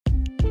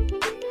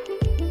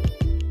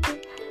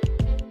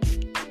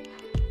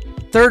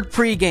third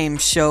pregame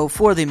show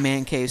for the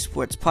Man Cave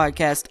Sports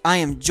Podcast. I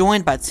am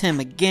joined by Tim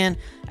again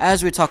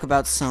as we talk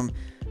about some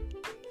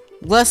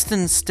less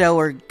than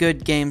stellar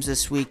good games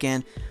this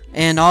weekend,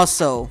 and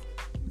also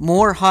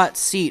more hot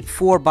seat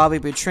for Bobby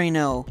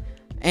Petrino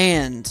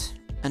and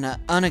an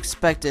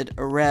unexpected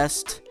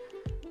arrest.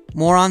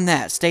 More on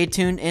that. Stay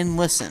tuned and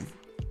listen.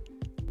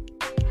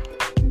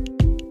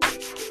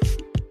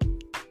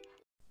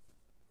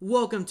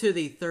 Welcome to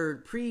the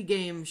third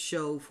pregame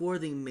show for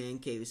the Man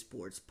Cave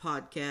Sports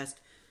Podcast.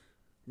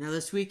 Now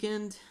this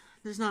weekend,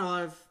 there's not a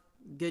lot of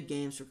good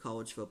games for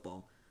college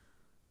football,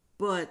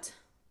 but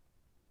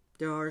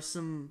there are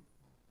some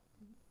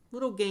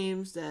little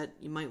games that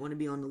you might want to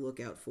be on the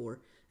lookout for,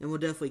 and we'll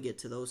definitely get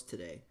to those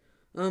today.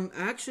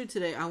 Actually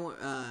today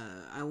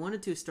I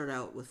wanted to start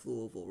out with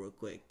Louisville real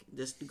quick.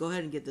 Just to go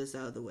ahead and get this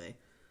out of the way.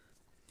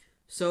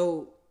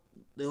 So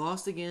they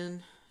lost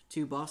again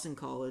to Boston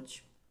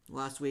College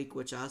last week,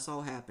 which I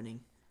saw happening,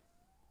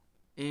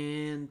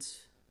 and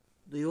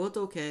they looked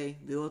okay.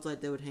 They looked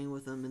like they would hang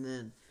with them, and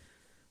then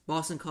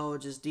Boston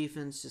College's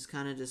defense just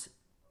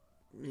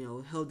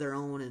held their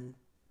own and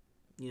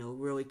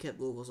really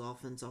kept Louisville's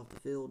offense off the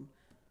field.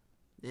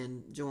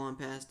 And Jawan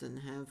Pass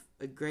didn't have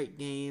a great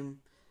game.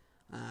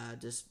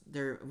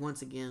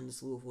 Once again,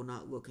 this Louisville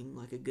not looking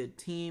like a good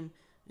team,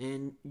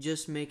 and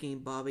just making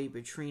Bobby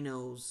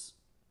Petrino's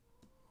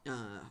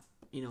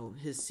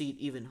his seat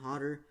even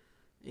hotter.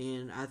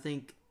 And I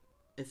think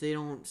if they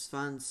don't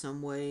find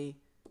some way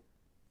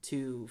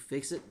to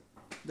fix it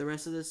the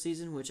rest of this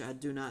season, which I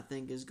do not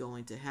think is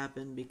going to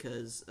happen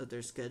because of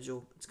their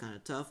schedule, it's kind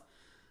of tough.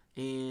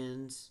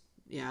 And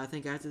yeah, I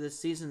think after this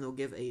season, they'll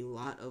give a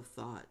lot of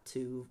thought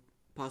to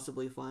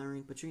possibly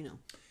firing Petrino.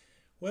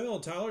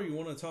 Well, Tyler, you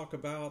want to talk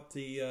about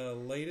the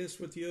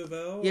latest with U of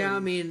L? Yeah, I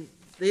mean,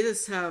 they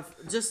just have,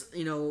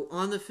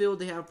 on the field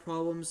they have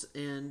problems.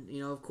 And,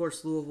 of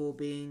course, Louisville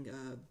being...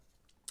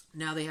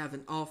 now they have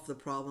an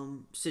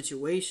off-the-problem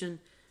situation.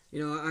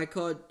 I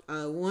called...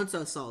 once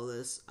I saw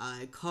this,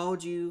 I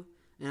called you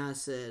and I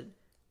said,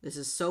 this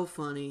is so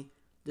funny.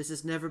 This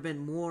has never been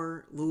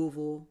more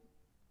Louisville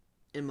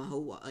in my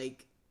whole life.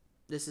 Like,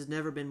 this has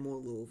never been more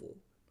Louisville.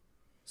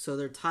 So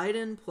their tight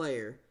end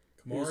player...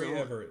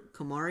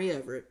 Kamari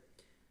Everett,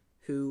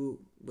 who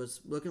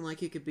was looking like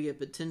he could be a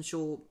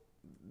potential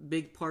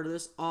big part of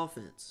this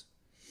offense,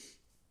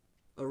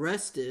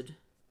 arrested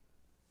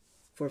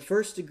for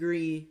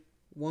first-degree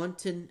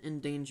wanton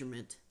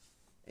endangerment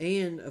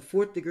and a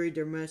fourth-degree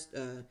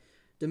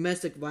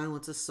domestic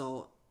violence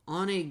assault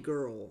on a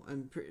girl.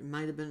 It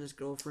might have been his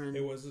girlfriend.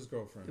 It was his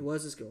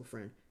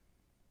girlfriend.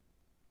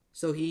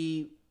 So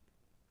he...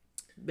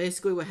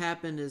 Basically what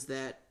happened is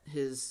that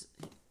his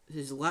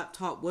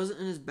laptop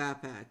wasn't in his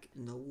backpack,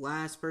 and the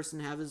last person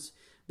to have his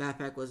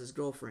backpack was his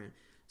girlfriend.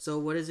 So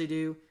what does he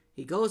do?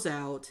 He goes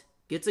out,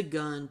 gets a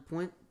gun,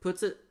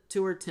 puts it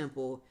to her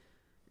temple,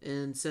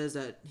 and says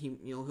that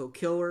he'll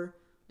kill her,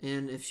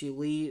 and if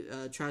she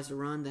tries to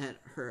run, that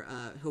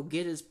he'll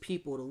get his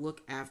people to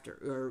look after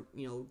or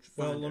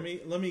find her.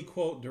 Let me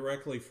quote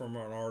directly from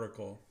an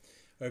article.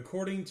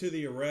 According to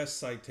the arrest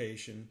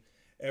citation,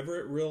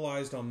 Everett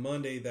realized on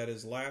Monday that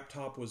his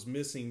laptop was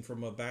missing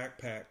from a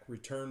backpack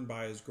returned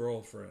by his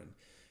girlfriend.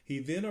 He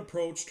then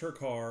approached her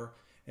car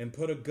and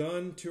put a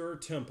gun to her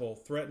temple,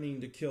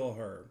 threatening to kill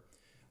her.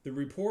 The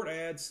report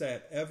adds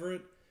that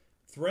Everett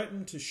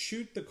threatened to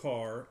shoot the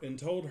car and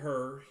told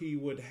her he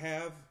would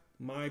have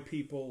my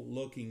people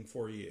looking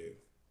for you.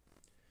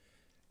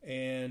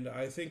 And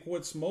I think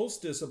what's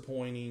most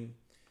disappointing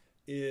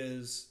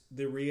is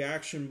the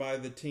reaction by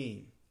the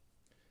team.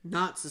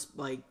 Not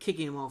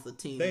kicking him off the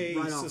team. They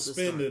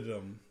suspended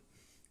him.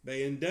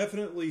 They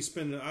indefinitely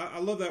suspended. I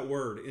love that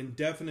word,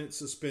 indefinite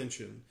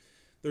suspension.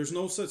 There's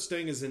no such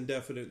thing as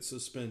indefinite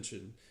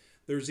suspension.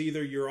 There's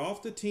either you're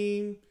off the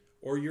team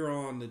or you're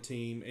on the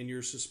team and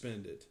you're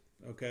suspended.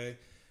 Okay?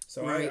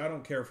 So right. I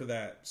don't care for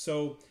that.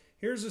 So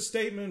here's a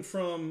statement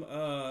from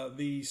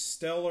the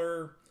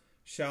stellar,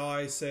 shall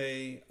I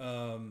say,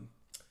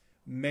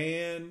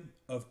 man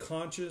of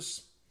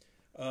conscience,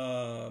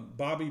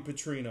 Bobby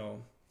Petrino.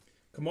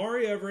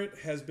 Kamari Everett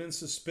has been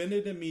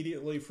suspended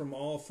immediately from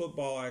all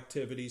football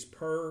activities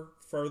per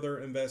further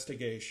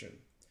investigation.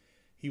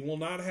 He will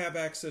not have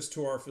access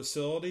to our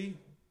facility.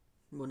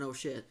 Well, no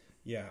shit.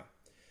 Yeah.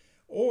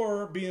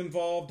 Or be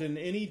involved in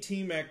any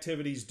team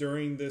activities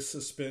during this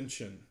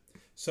suspension.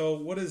 So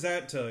what does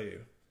that tell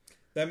you?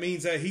 That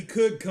means that he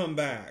could come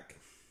back.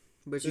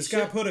 But this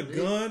guy put a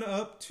gun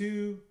up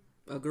to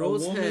a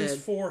girl's woman's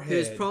forehead.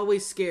 Who's probably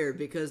scared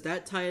because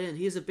that tight end,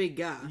 he's a big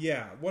guy.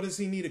 Yeah. What does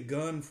he need a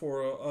gun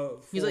for a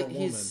woman?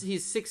 He's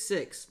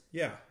 6'6".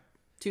 Yeah.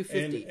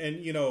 250.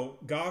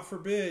 And God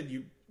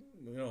forbid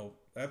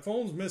that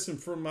phone's missing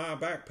from my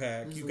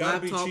backpack. His you got to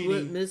be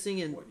cheating.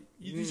 Missing and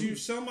did you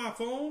sell my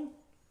phone?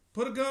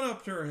 Put a gun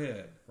up to her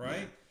head, right?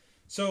 Yeah.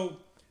 So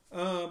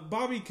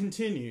Bobby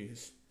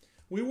continues.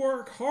 We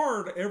work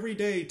hard every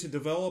day to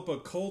develop a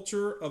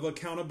culture of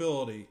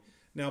accountability.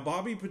 Now,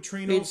 Bobby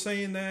Petrino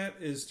saying that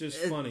is just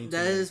funny.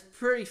 That is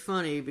pretty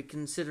funny, but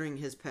considering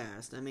his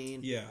past. I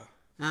mean, yeah.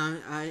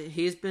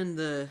 He's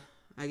been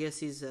I guess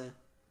he's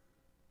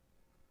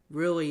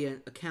really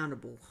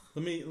accountable.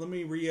 Let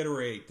me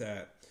reiterate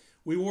that.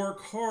 We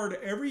work hard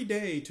every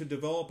day to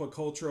develop a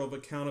culture of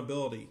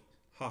accountability.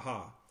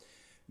 Haha.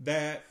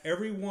 That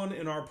everyone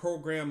in our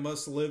program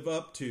must live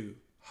up to.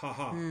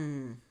 Haha.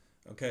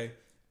 Okay.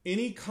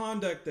 Any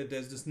conduct that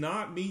does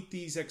not meet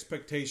these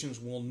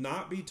expectations will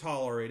not be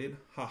tolerated.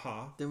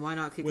 Haha. Then why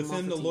not kick him off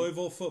within the team?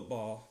 Louisville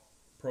football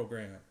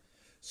program?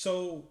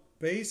 So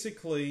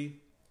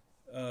basically,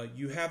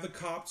 you have the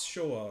cops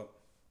show up.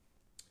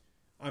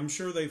 I'm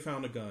sure they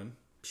found a gun.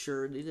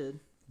 Sure, they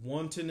did.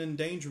 Wanton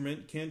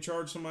endangerment. Can't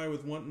charge somebody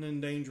with wanton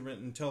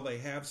endangerment until they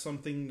have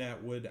something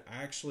that would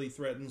actually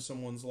threaten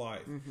someone's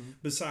life,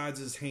 besides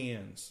his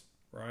hands,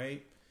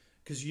 right?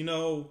 Because you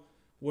know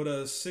what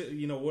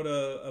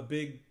a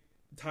big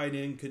tight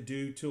end could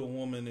do to a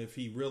woman if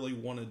he really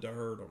wanted to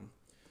hurt him.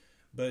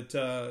 But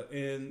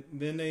and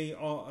then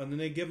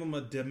they give him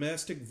a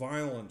domestic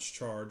violence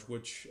charge,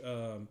 which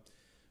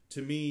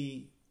to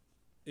me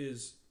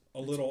is a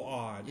little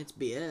odd. It's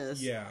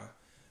BS. Yeah.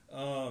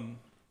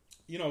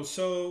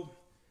 So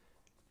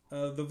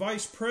the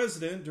vice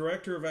president,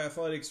 director of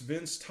athletics,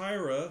 Vince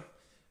Tyra,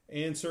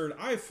 answered,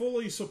 "I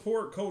fully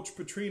support Coach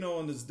Petrino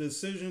in his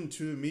decision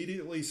to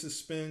immediately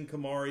suspend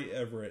Kamari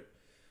Everett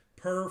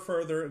per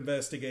further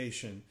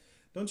investigation."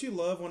 Don't you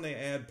love when they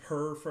add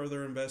 "per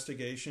further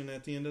investigation"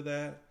 at the end of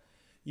that?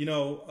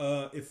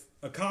 If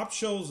a cop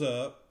shows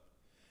up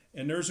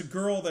and there's a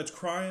girl that's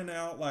crying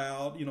out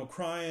loud,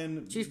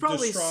 crying, she's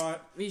probably distraught.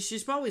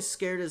 She's probably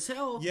scared as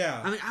hell.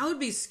 Yeah. I mean, I would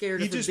be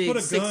scared. He if just a big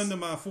put a gun to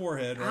my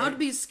forehead, right? I would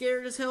be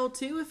scared as hell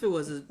too if it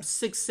was a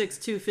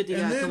 6'6", 250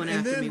 guy coming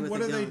after me with a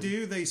gun. And then what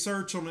do? They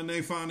search them and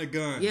they find a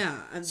gun.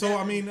 Yeah. So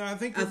I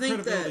think their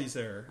credibility's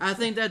there. I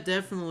think that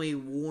definitely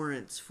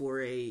warrants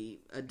for a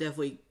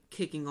definitely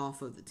kicking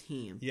off of the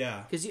team.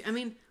 Yeah. Because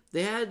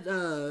they had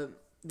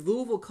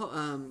Louisville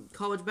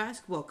college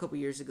basketball a couple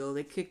years ago.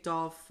 They kicked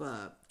off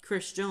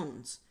Chris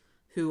Jones,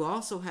 who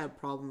also had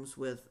problems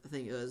with, I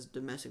think it was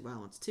domestic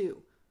violence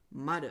too.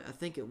 I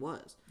think it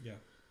was. Yeah.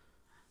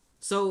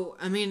 So,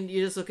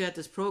 you just look at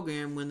this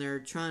program when they're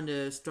trying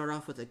to start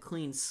off with a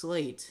clean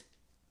slate.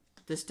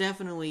 This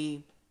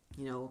definitely,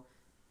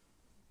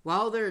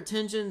 while their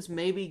intentions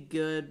may be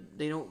good,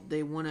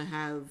 they want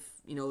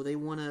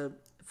to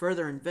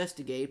further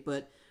investigate,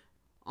 but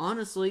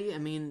honestly,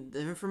 the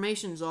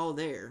information's all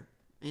there,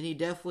 and he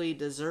definitely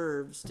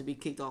deserves to be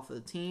kicked off of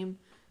the team,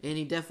 and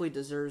he definitely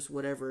deserves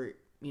whatever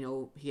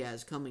he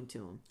has coming to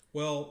him.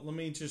 Well, let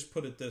me just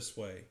put it this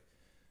way.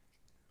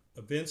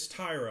 Vince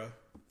Tyra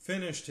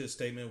finished his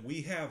statement.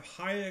 "We have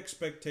high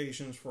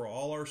expectations for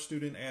all our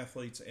student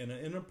athletes, and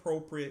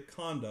inappropriate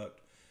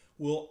conduct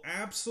will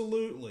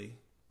absolutely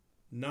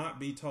not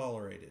be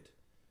tolerated."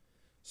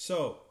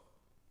 So,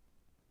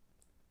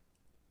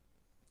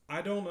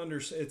 I don't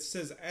understand. It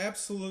says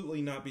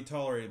absolutely not be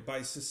tolerated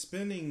by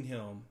suspending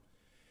him.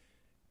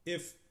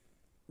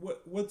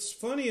 What's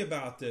funny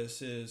about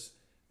this is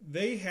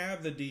they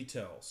have the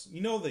details.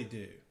 They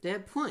do. They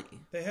have plenty.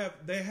 They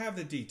have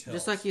the details.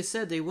 Just like you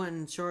said, they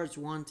wouldn't charge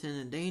wanton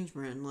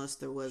endangerment unless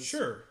there was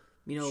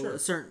a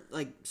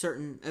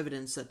certain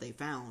evidence that they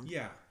found.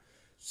 Yeah.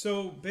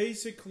 So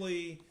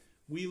basically,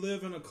 we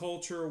live in a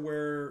culture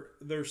where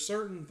there's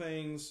certain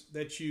things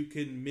that you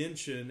can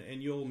mention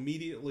and you'll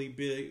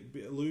immediately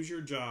lose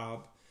your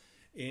job.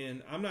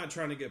 And I'm not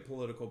trying to get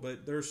political,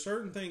 but there's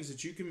certain things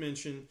that you can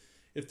mention.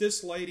 If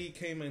this lady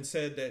came and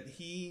said that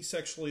he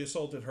sexually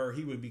assaulted her,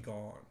 he would be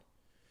gone.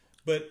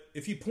 But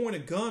if you point a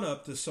gun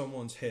up to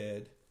someone's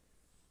head,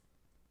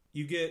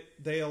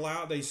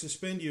 they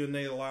suspend you and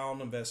they allow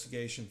an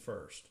investigation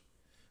first.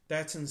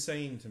 That's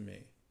insane to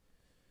me.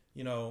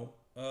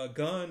 A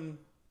gun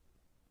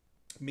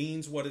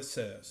means what it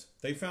says.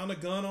 They found a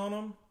gun on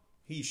him,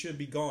 he should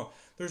be gone.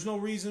 There's no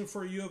reason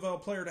for a U of L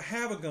player to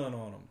have a gun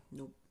on him.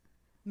 Nope.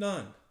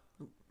 None.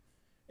 Nope.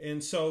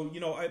 And so,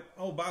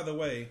 by the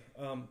way,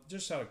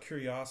 just out of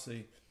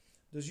curiosity,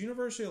 does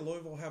University of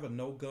Louisville have a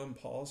no-gun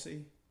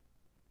policy?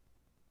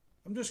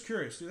 I'm just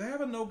curious. Do they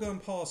have a no-gun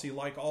policy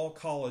like all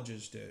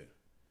colleges do?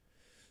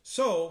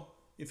 So,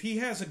 if he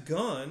has a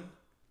gun,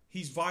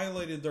 he's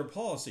violated their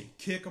policy.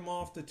 Kick him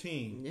off the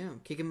team. Yeah,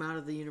 kick him out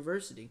of the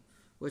university,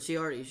 which he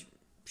already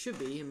should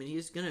be.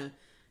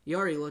 He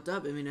already looked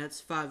up. That's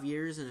 5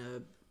 years in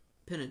a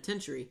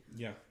penitentiary.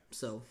 Yeah.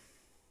 So.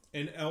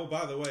 And,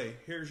 by the way,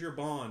 here's your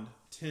bond.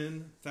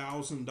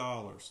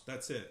 $10,000.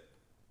 That's it.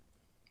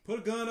 Put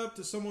a gun up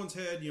to someone's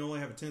head, you only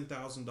have a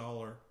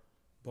 $10,000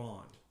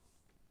 bond.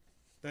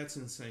 That's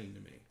insane to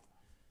me.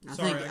 I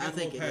get a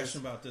little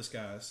passionate about this,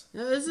 guys.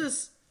 No, this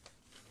is...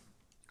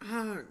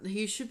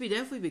 he should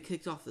definitely be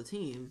kicked off the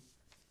team.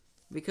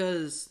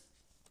 Because,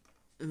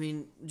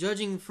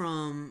 judging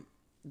from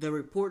the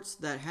reports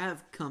that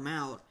have come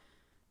out,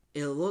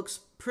 it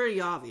looks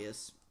pretty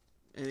obvious.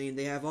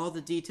 They have all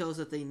the details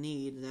that they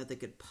need that they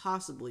could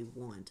possibly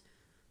want.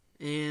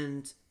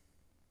 And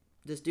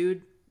this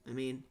dude,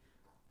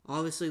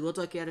 obviously looked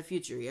like he had a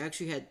future. He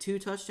actually had 2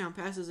 touchdown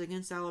passes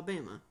against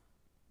Alabama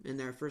in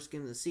their first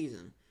game of the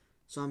season.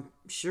 So I'm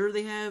sure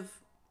they had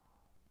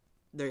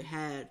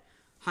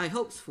high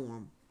hopes for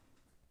him,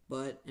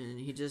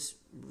 and he just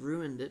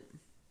ruined it.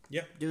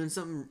 Yeah. Doing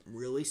something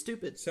really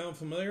stupid. Sound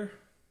familiar?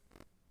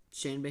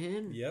 Shane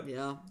Behan? Yep.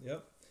 Yeah.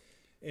 Yep.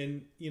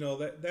 And,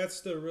 that's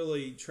the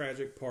really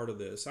tragic part of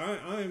this.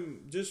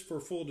 I'm, just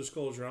for full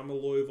disclosure, I'm a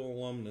Louisville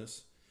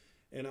alumnus,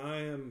 and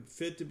I am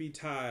fit to be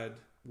tied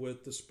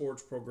with the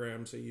sports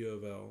programs at U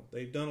of L.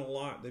 They've done a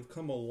lot. They've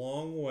come a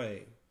long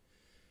way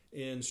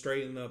in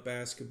straightening up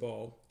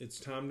basketball. It's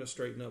time to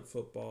straighten up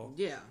football.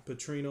 Yeah.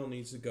 Petrino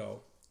needs to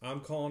go. I'm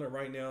calling it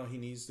right now. He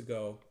needs to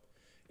go.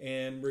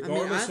 And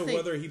regardless of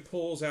whether he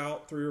pulls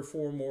out 3 or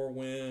 4 more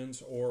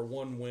wins or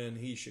 1 win,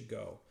 he should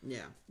go.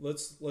 Yeah.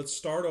 Let's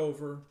start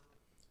over.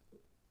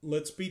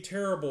 Let's be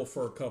terrible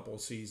for a couple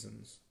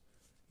seasons.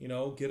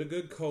 Get a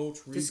good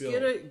coach, rebuild. Just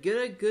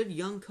get a good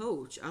young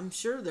coach. I'm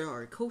sure there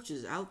are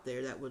coaches out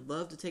there that would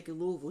love to take a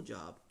Louisville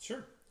job.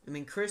 Sure. I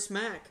mean, Chris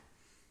Mack.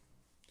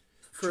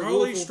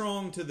 Charlie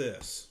Strong to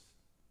this.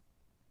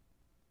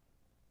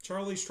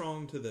 Charlie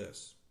Strong to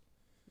this.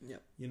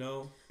 Yep.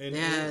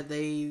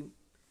 They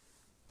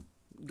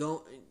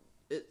go.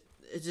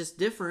 It's just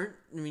different.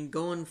 I mean,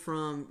 going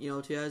from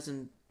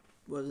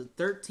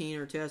 2013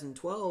 or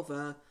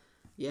 2012.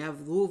 You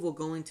have Louisville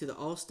going to the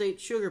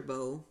All-State Sugar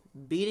Bowl,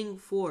 beating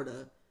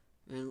Florida,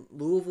 and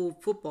Louisville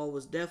football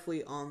was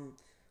definitely on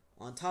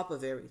top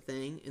of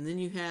everything. And then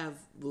you have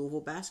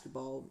Louisville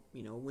basketball,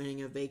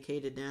 winning a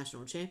vacated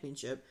national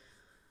championship.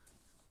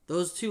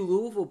 Those 2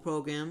 Louisville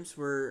programs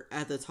were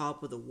at the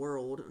top of the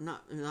world.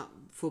 Not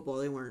football;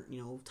 they weren't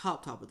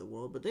top of the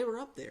world, but they were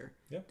up there.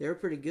 Yep. They were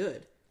pretty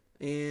good,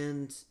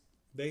 and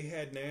they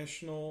had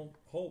national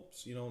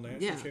hopes. National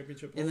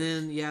championship hopes. And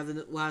then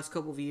the last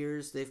couple of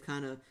years, they've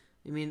kind of.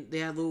 I mean, they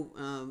had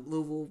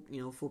Louisville,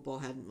 football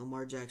had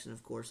Lamar Jackson,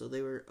 of course, so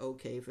they were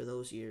okay for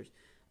those years.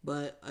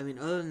 But, I mean,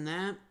 other than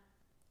that,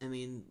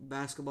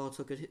 basketball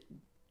took a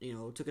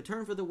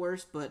turn for the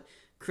worse, but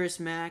Chris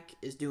Mack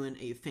is doing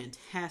a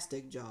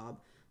fantastic job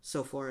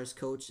so far as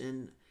coach.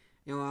 And,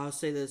 I'll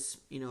say this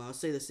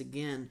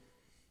again.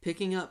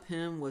 Picking up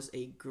him was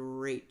a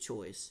great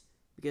choice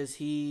because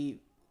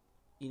he,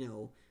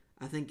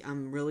 I think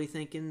I'm really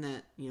thinking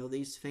that, the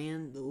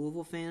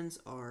Louisville fans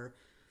are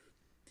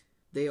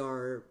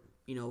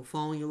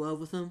falling in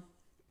love with him.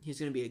 He's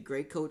going to be a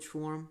great coach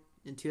for him.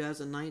 In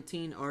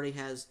 2019, already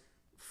has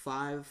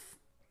 5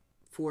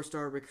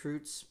 4-star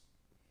recruits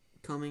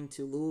coming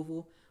to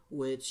Louisville,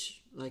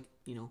 which,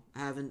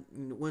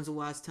 when's the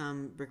last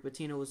time Rick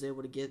Pitino was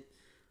able to get,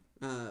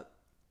 5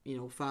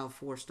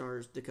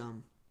 4-stars to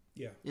come?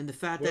 Yeah. And the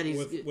fact that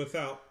he's...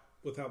 Without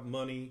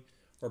money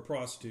or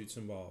prostitutes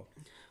involved.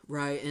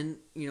 Right, and,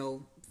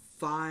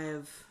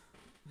 5...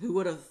 Who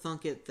would have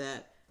thunk it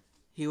that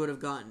he would have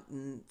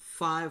gotten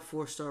 5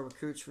 4-star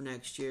recruits for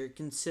next year,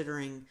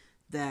 considering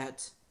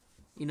that,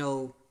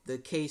 the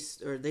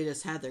case, or they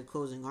just had their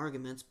closing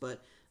arguments,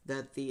 but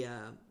that the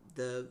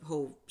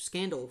whole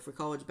scandal for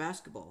college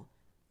basketball,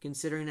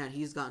 considering that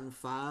he's gotten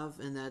 5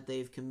 and that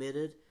they've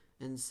committed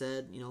and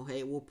said,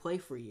 hey, we'll play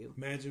for you.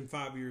 Imagine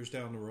 5 years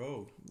down the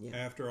road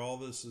after all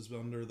this is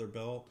under their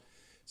belt.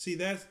 See,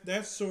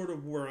 that's sort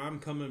of where I'm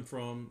coming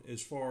from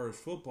as far as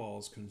football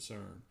is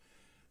concerned.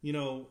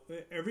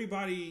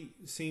 Everybody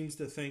seems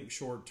to think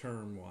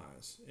short-term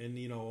wise and,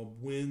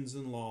 wins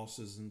and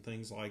losses and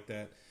things like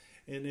that.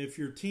 And if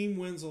your team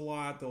wins a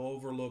lot, they'll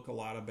overlook a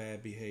lot of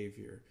bad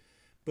behavior.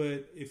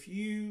 But if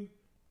you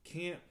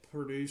can't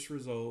produce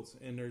results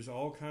and there's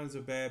all kinds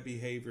of bad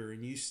behavior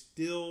and you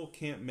still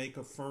can't make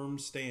a firm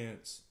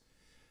stance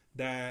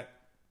that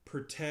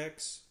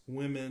protects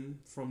women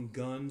from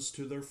guns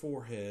to their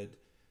forehead,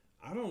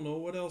 I don't know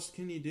what else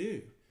can you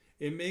do.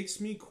 It makes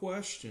me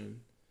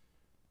question...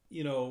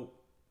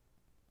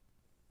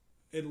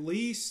 at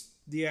least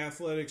the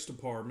athletics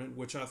department,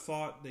 which I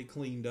thought they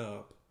cleaned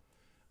up.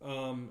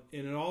 And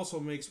it also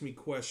makes me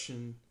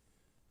question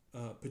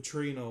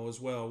Petrino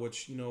as well,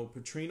 which,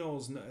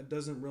 Petrino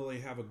doesn't really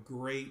have a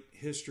great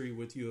history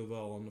with U of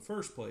L in the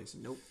first place.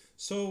 Nope.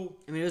 So,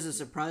 it was a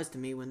surprise to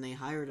me when they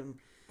hired him.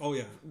 Oh,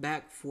 yeah.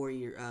 Back 4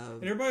 years.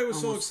 And everybody was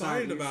so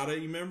excited about it,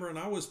 you remember? And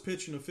I was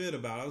pitching a fit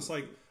about it. I was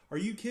like, are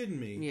you kidding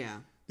me?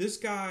 Yeah. This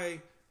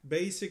guy...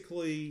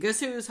 basically... Guess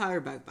who was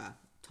hired back by?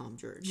 Tom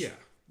George. Yeah,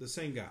 the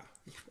same guy.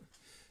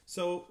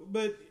 So,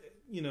 but,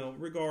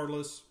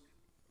 regardless,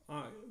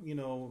 I'm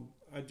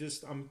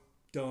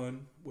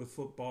done with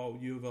football,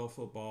 U of L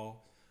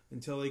football,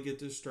 until they get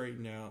this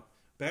straightened out.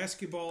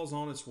 Basketball's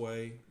on its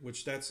way,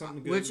 which that's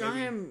something good. Which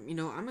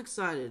I'm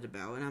excited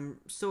about, and I'm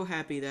so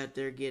happy that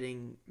they're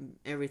getting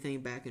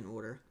everything back in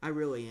order. I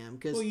really am.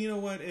 Cause well, you know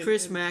what?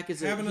 Chris Mack is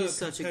he's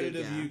such a good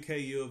guy. Having a competitive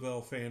UK U of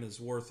L fan is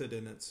worth it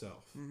in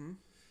itself. Mm-hmm.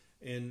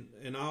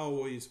 And I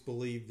always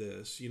believe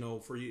this,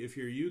 if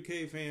you're a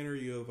UK fan or a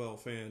U of L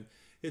fan,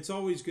 it's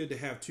always good to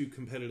have 2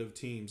 competitive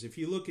teams. If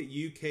you look at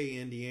UK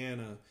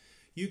Indiana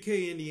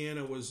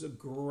was a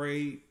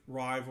great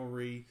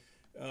rivalry,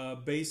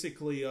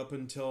 basically up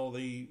until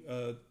the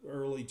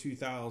early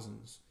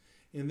 2000s.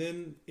 And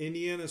then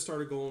Indiana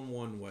started going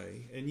one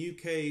way, and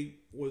UK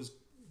was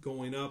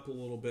going up a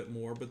little bit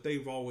more, but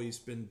they've always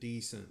been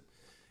decent.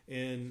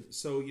 And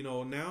so,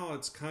 now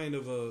it's kind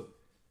of a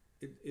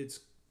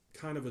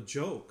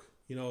joke,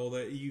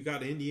 that you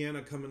got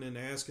Indiana coming in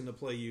asking to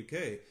play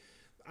UK.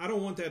 I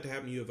don't want that to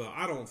happen to U of L.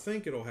 I don't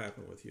think it'll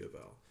happen with U of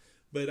L.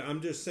 But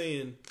I'm just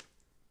saying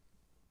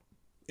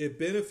it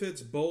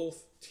benefits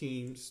both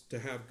teams to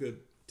have good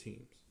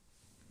teams.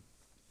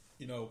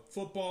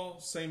 Football,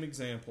 same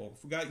example.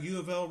 If we got U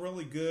of L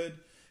really good,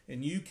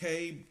 and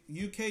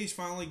UK's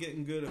finally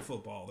getting good at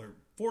football. They're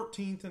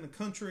 14th in the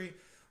country,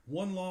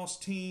 one-loss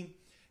team,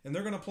 and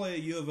they're going to play a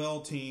U of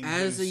L team.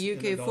 As a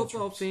UK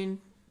football fan,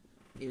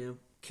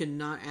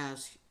 cannot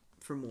ask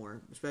for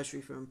more,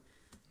 especially from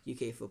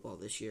UK football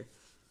this year.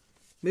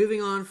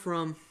 Moving on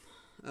from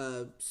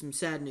some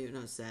sad news,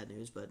 not sad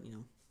news, but,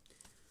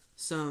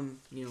 some,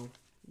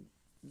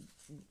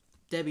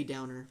 Debbie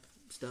Downer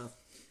stuff.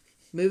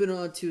 Moving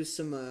on to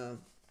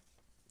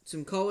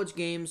some college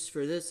games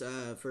for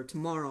for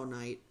tomorrow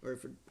night, or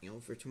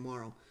for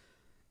tomorrow.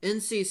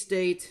 NC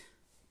State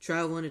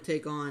traveling to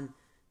take on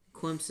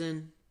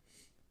Clemson.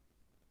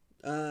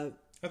 I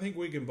think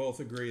we can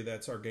both agree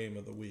that's our game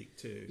of the week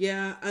too.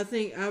 Yeah, I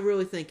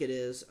really think it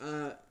is.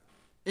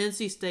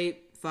 NC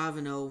State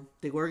 5-0.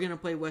 They were going to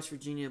play West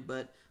Virginia,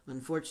 but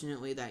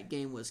unfortunately that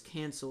game was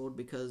canceled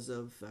because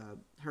of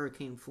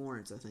Hurricane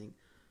Florence, I think.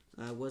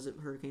 Was it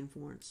Hurricane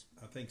Florence?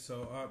 I think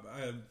so.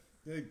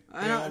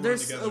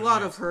 There's a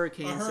lot of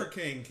hurricanes. A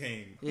hurricane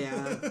came.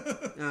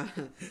 Yeah.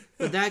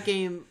 But that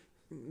game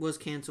was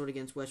canceled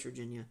against West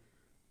Virginia.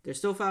 They're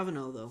still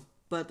 5-0 though,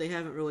 but they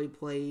haven't really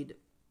played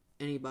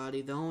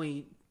anybody. The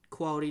only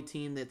quality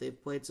team that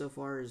they've played so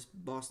far is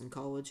Boston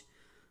College.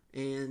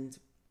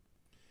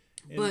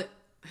 But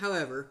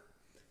however,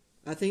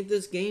 I think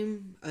this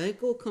game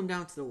will come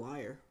down to the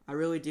wire. I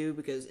really do,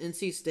 because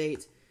NC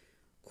State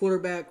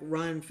quarterback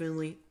Ryan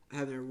Finley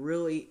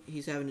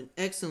he's having an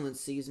excellent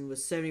season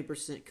with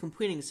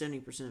completing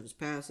 70% of his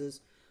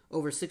passes,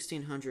 over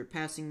 1,600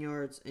 passing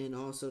yards, and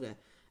also to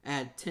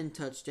add 10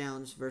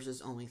 touchdowns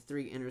versus only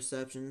 3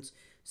 interceptions.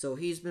 So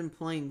he's been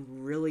playing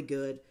really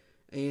good,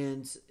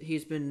 and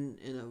he's been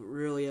in a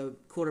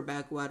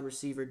quarterback wide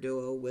receiver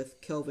duo with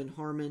Kelvin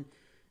Harmon,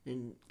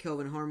 and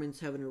Kelvin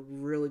Harmon's having a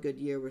really good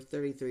year with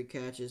 33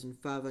 catches and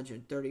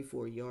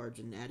 534 yards,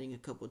 and adding a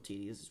couple of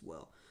TDs as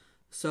well.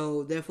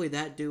 So definitely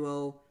that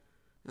duo,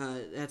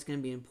 that's going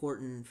to be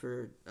important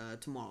for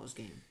tomorrow's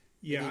game.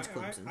 Yeah,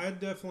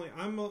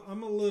 I'm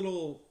a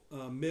little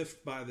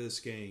miffed by this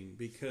game,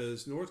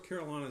 because North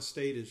Carolina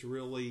State is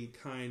really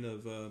kind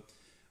of a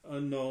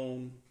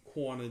unknown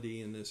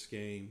quantity in this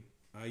game.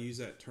 I use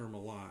that term a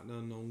lot, an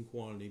unknown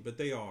quantity, but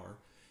they are.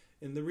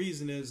 And the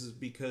reason is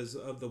because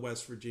of the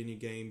West Virginia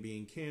game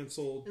being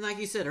canceled. And like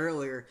you said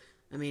earlier,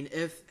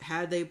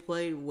 had they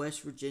played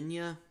West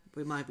Virginia,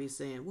 we might be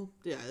saying, well,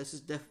 yeah, this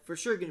is for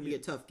sure going to be a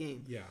tough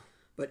game. Yeah.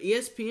 But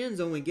ESPN's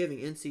only giving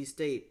NC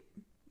State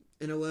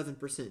an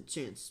 11%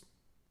 chance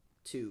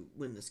to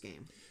win this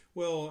game.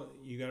 Well,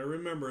 you got to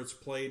remember it's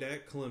played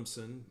at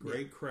Clemson,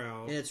 great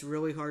crowd. And it's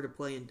really hard to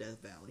play in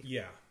Death Valley.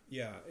 Yeah.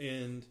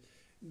 And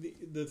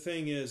the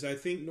thing is, I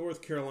think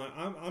North Carolina,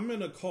 I'm going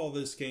to call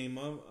this game,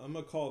 I'm going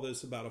to call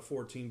this about a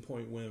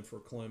 14-point win for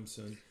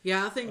Clemson.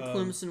 Yeah, I think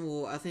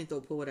Clemson I think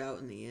they'll pull it out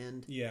in the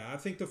end. Yeah, I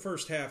think the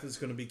first half is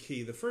going to be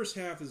key. The first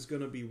half is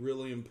going to be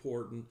really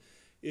important.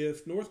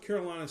 If North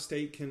Carolina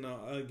State can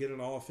get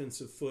an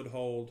offensive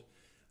foothold,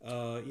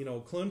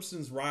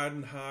 Clemson's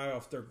riding high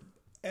off their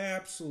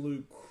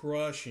absolute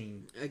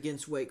crushing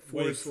against Wake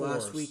Forest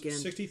last weekend.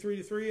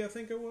 63-3, I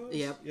think it was.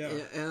 Yep.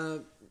 Yeah.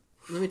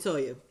 Let me tell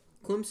you,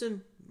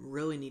 Clemson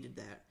really needed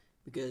that,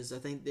 because I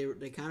think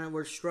they kind of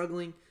were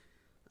struggling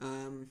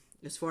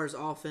as far as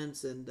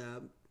offense, and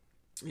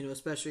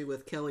especially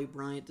with Kelly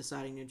Bryant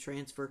deciding to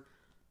transfer.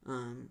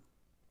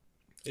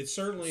 It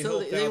certainly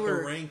helped out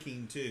their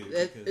ranking too.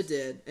 It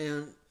did,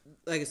 and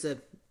like I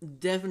said,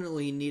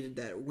 definitely needed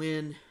that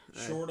win.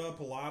 Shored up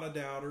a lot of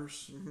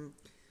doubters. Mm-hmm.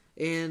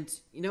 And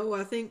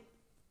I think,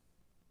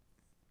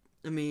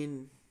 I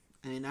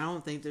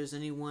don't think there's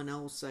anyone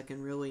else that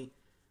can really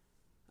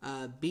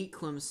beat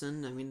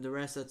Clemson. The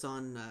rest that's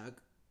on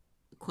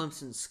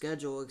Clemson's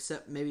schedule,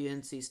 except maybe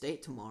NC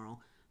State tomorrow.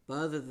 But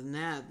other than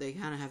that, they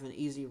kind of have an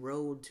easy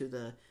road to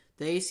the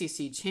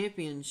ACC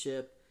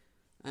championship,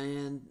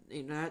 and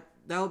that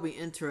will be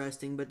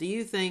interesting. But do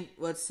you think,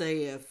 let's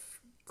say if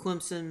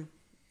Clemson,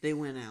 they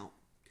win out,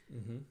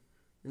 mm-hmm.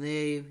 and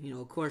they,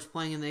 of course,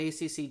 playing in the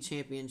ACC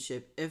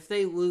championship, if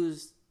they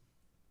lose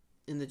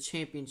in the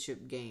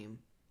championship game,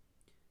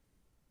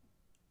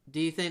 do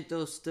you think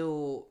they'll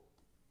still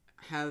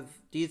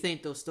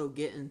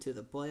get into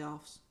the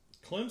playoffs?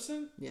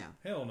 Clemson? Yeah.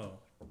 Hell no.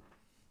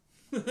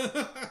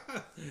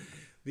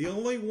 The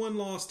only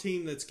one-loss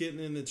team that's getting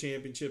in the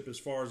championship, as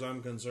far as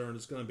I'm concerned,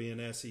 is going to be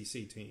an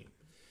SEC team.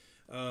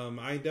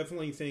 I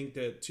definitely think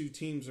that 2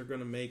 teams are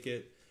going to make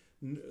it.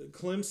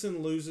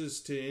 Clemson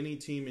loses to any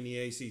team in the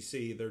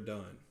ACC, they're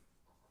done.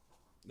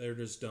 They're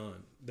just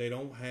done. They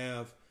don't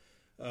have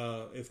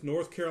If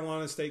North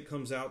Carolina State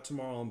comes out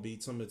tomorrow and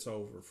beats them, it's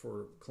over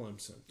for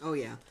Clemson. Oh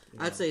yeah,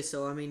 I'd say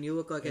so. I mean, you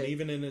look like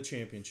even in a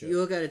championship, you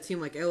look at a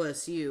team like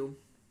LSU,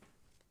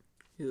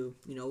 who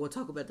we'll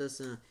talk about this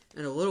in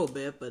a little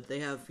bit, but they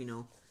have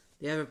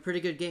they have a pretty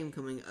good game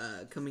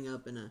coming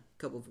up in a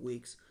couple of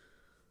weeks.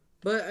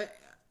 But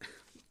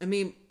I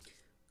mean,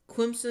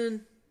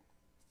 Clemson,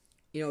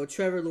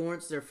 Trevor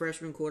Lawrence, their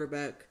freshman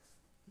quarterback,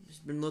 has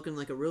been looking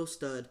like a real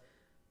stud.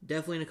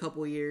 Definitely in a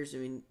couple of years. I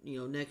mean,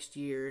 next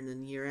year and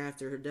then the year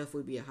after, he'll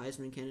definitely be a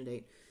Heisman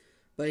candidate.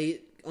 But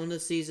on the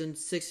season,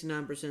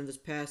 69% of his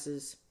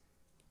passes,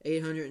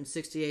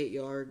 868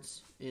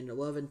 yards, and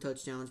 11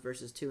 touchdowns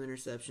versus 2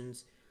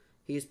 interceptions.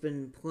 He's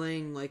been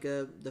playing like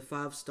the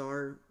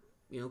 5-star,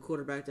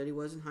 quarterback that he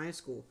was in high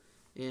school,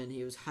 and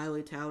he was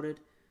highly touted.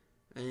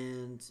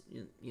 And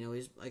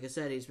he's, like I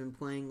said, he's been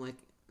playing like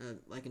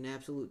an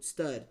absolute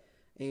stud.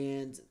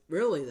 And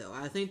really, though,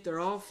 I think their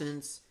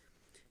offense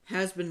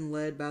has been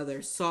led by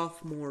their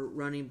sophomore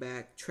running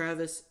back,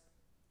 Travis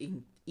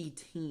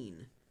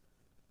Etienne.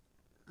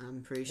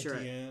 I'm pretty sure.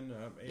 Etienne,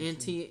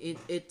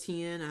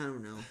 I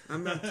don't know.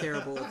 I'm not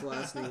terrible with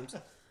last names.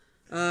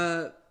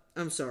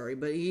 I'm sorry,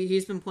 but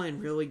he's been playing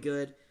really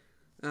good.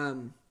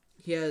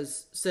 He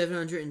has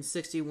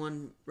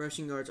 761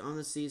 rushing yards on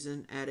the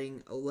season,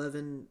 adding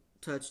 11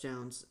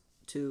 touchdowns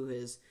to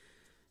his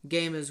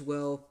game as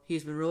well. He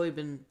really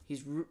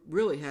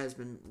has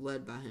been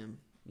led by him.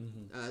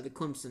 Mm-hmm. The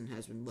Clemson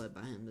has been led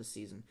by him this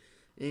season,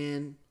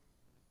 and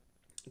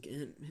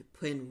again,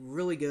 playing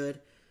really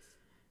good.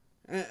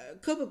 A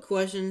couple of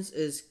questions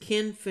is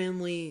can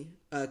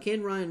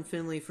Ryan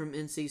Finley from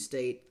NC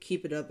State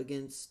keep it up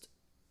against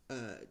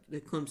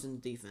the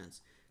Clemson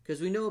defense?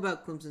 Because we know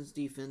about Clemson's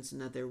defense and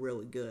that they're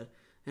really good,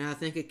 and I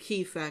think a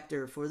key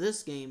factor for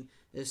this game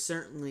is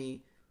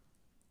certainly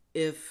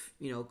if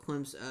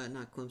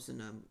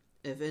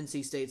if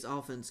NC State's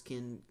offense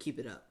can keep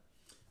it up.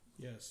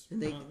 Yes.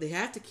 And they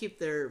have to keep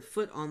their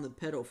foot on the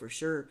pedal for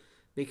sure,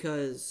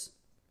 because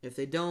if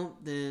they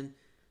don't, then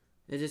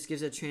it just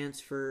gives a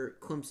chance for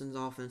Clemson's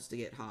offense to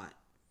get hot.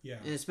 Yeah.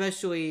 And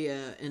especially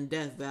in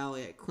Death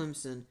Valley at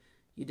Clemson,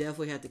 you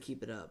definitely have to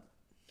keep it up.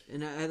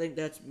 And I think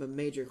that's a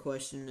major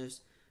question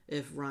is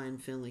if Ryan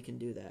Finley can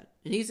do that.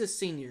 And he's a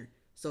senior,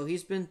 so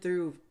he's been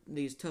through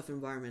these tough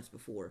environments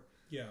before.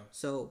 Yeah.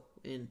 So,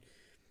 and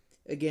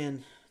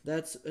again,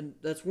 that's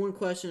one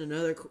question.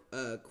 Another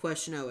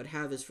question I would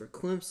have is for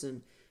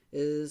Clemson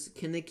is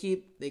can they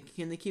keep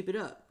it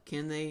up?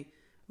 Can they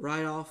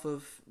ride off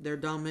of their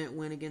dominant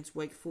win against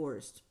Wake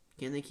Forest?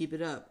 Can they keep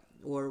it up,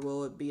 or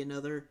will it be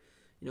another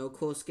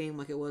close game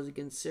like it was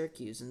against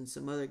Syracuse and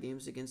some other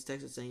games against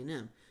Texas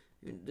A&M?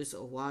 There's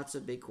lots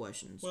of big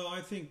questions. Well,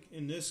 I think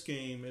in this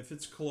game, if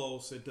it's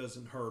close, it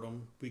doesn't hurt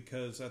them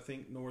because I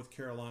think North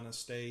Carolina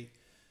State,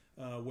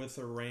 with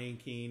their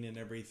ranking and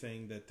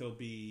everything, that they'll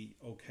be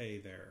okay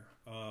there.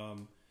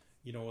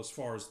 As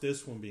far as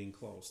this one being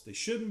close, they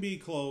shouldn't be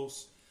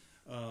close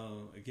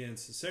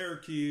against the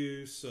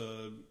Syracuse.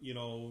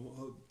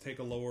 Take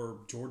a lower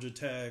Georgia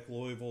Tech,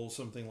 Louisville,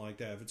 something like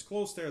that. If it's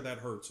close there, that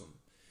hurts them.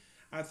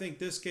 I think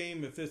this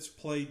game, if it's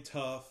played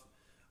tough,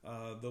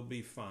 they'll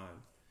be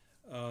fine.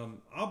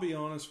 I'll be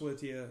honest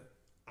with you.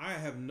 I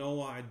have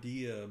no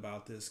idea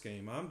about this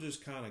game. I'm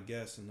just kind of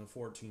guessing a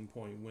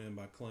 14-point win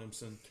by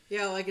Clemson.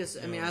 Yeah, I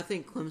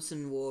think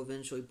Clemson will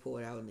eventually pull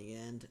it out in the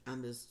end. I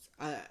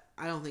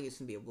don't think it's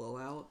going to be a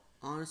blowout,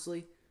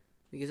 honestly,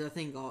 because I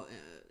think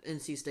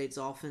NC State's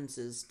offense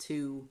is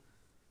too,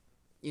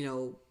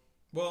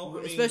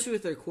 especially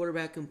with their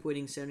quarterback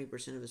completing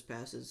 70% of his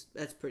passes,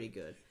 that's pretty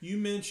good. You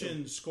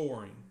mentioned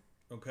scoring,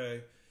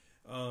 okay?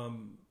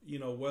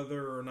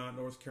 Whether or not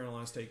North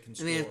Carolina State can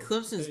score. I mean, if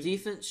Clemson's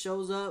defense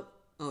shows up,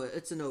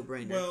 it's a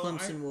no-brainer. Well,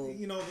 Clemson will.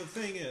 The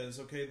thing is,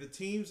 okay, the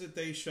teams that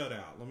they shut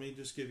out. Let me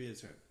just give you a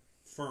hint.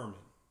 Furman,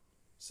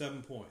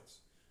 7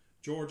 points.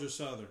 Georgia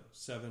Southern,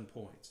 7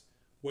 points.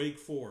 Wake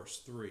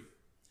Forest, 3.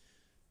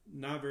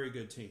 Not very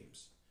good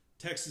teams.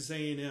 Texas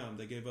A&M,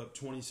 they gave up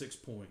 26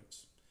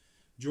 points.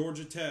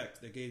 Georgia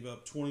Tech, they gave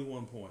up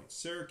 21 points.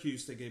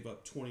 Syracuse, they gave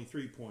up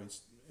 23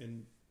 points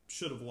and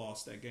should have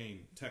lost that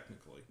game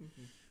technically.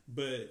 Mm-hmm.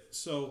 But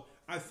so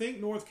I think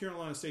North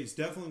Carolina State is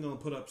definitely going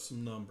to put up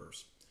some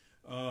numbers.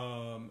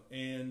 I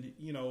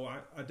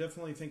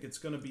definitely think it's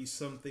going to be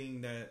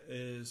something that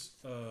is,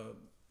 I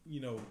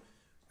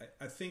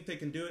think they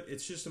can do it.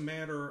 It's just a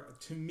matter,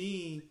 to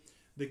me,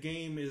 the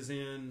game is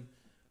in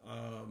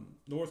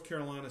North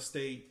Carolina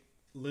State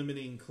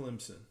limiting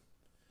Clemson.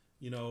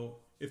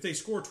 If they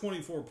score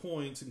 24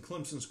 points and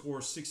Clemson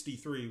scores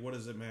 63, what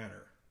does it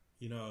matter?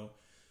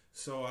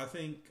 So I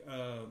think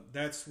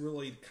that's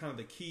really kind of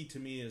the key to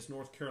me is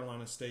North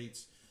Carolina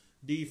State's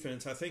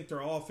defense. I think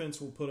their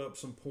offense will put up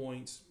some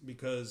points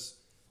because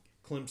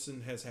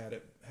Clemson has had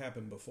it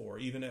happen before,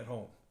 even at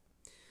home.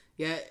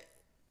 Yeah,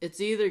 it's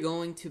either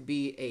going to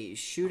be a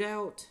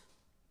shootout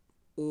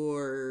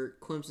or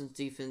Clemson's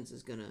defense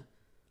is going to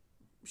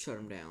shut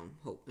them down.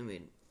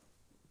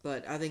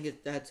 But I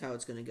think that's how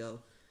it's going to go.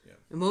 Yeah.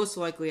 And most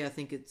likely, I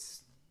think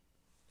it's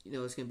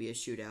going to be a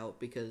shootout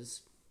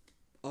because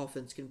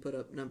offense can put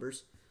up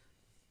numbers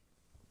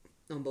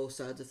on both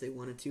sides if they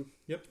wanted to.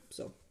 Yep.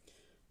 So,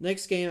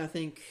 next game I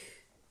think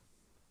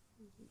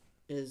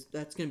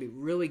that's going to be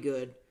really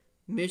good.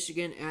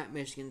 Michigan at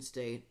Michigan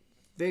State.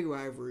 Big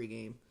rivalry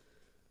game.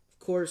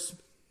 Of course,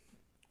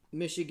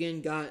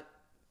 Michigan got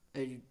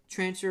a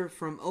transfer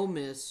from Ole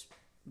Miss,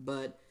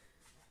 but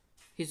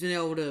he's been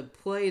able to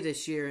play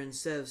this year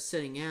instead of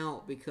sitting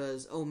out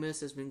because Ole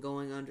Miss has been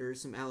going under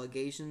some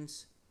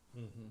allegations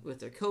with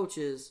their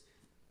coaches,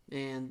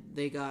 and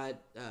they got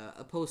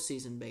a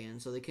postseason ban,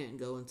 so they couldn't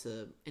go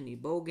into any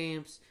bowl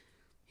games.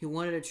 He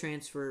wanted to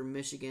transfer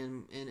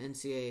Michigan, and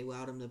NCAA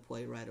allowed him to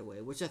play right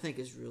away, which I think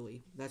is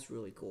really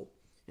cool.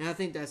 And I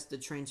think that's the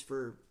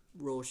transfer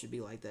rule should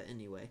be like that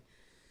anyway.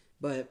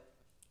 But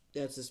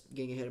that's just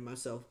getting ahead of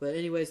myself. But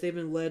anyways, they've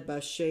been led by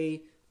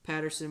Shea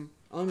Patterson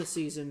on the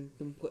season,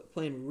 been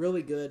playing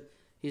really good.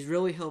 He's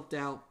really helped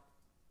out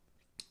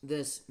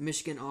this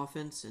Michigan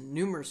offense in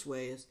numerous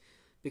ways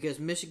because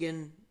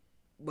Michigan,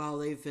 while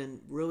they've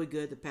been really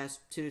good the past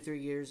 2 to 3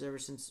 years, ever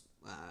since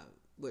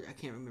I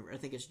can't remember. I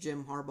think it's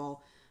Jim Harbaugh.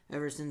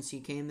 Ever since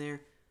he came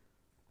there,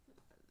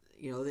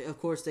 of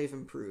course they've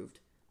improved.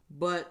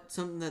 But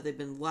something that they've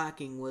been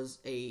lacking was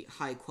a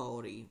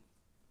high-quality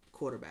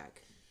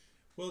quarterback.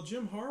 Well,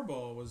 Jim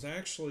Harbaugh was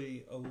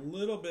actually a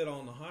little bit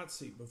on the hot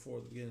seat before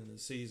the beginning of the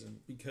season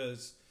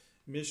because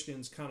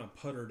Michigan's kind of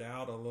puttered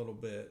out a little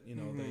bit.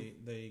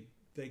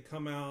 They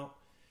come out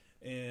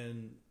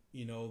and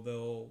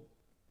they'll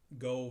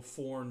go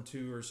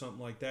 4-2 or something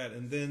like that,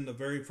 and then the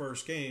very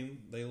first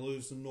game they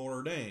lose to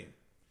Notre Dame.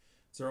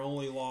 It's their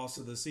only loss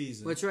of the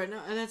season. Which right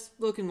now, and that's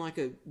looking like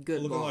a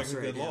good loss,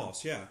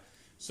 yeah.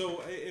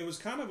 So it was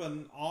kind of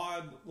an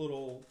odd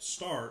little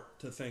start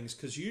to things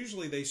because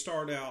usually they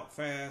start out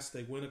fast,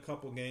 they win a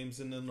couple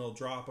games, and then they'll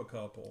drop a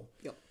couple.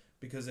 Yep.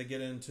 Because they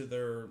get into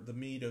the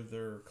meat of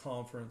their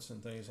conference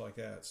and things like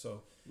that.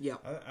 So yeah,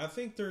 I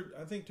think they're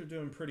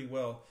doing pretty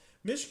well.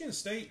 Michigan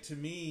State to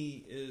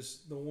me is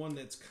the one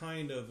that's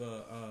kind of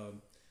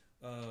an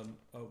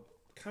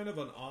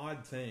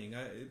odd thing.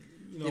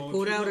 They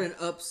pulled out an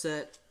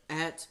upset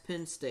at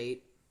Penn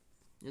State,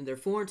 and they're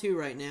 4-2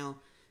 right now.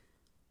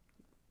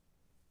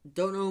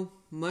 Don't know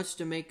much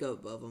to make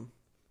up of them,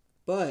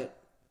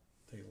 but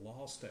they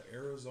lost to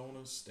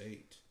Arizona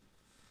State.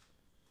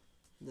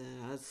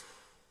 That's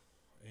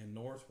and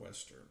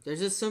Northwestern. There's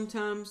just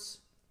sometimes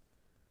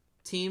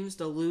teams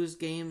to lose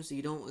games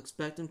you don't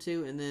expect them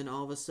to, and then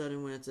all of a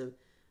sudden when it's a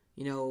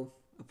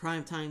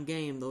primetime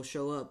game, they'll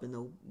show up and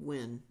they'll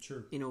win.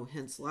 Sure.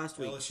 Hence last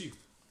week. LSU.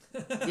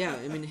 Yeah,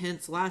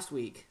 hence last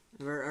week.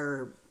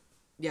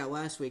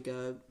 Last week,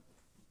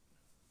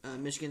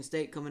 Michigan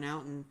State coming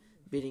out and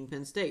beating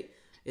Penn State.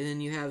 And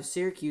then you have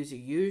Syracuse, who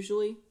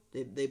usually,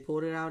 they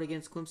pulled it out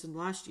against Clemson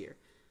last year.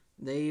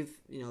 They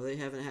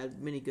haven't had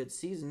many good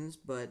seasons,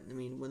 but,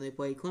 when they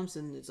play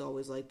Clemson, it's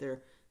always like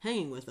they're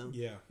hanging with them.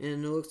 Yeah.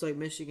 And it looks like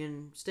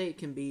Michigan State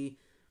can be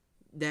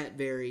that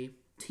very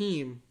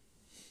team.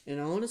 And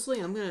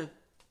honestly, this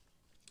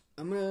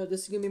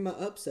is going to be my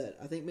upset.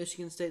 I think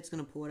Michigan State's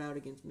going to pull it out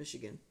against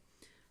Michigan.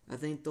 I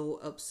think they'll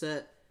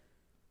upset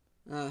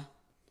Michigan.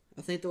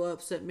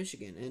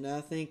 And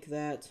I think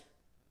that,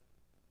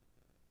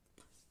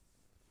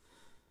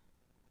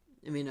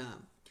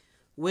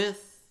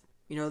 with,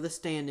 the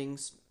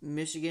standings,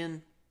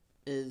 Michigan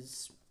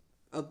is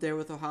up there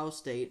with Ohio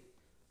State.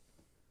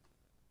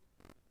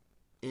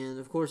 And,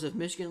 of course, if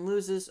Michigan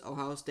loses,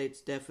 Ohio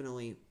State's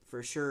definitely,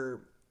 for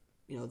sure,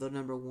 the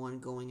number one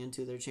going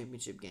into their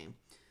championship game.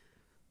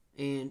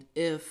 And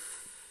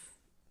if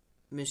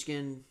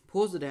Michigan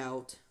pulls it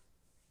out,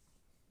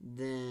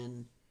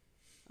 then,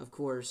 of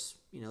course,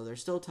 they're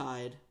still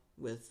tied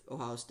with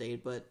Ohio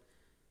State. But,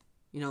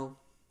 we'll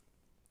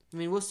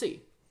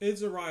see.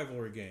 It's a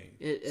rivalry game.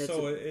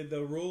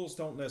 The rules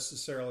don't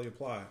necessarily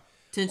apply.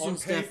 On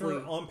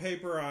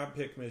paper, I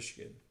pick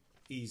Michigan.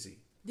 Easy.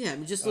 Yeah,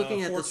 just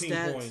looking at the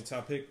stats. 14 points,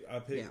 I pick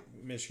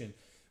Michigan.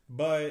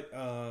 But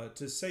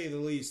to say the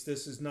least,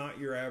 this is not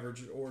your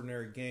average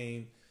ordinary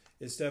game.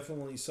 It's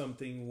definitely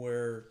something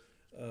where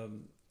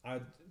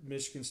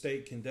Michigan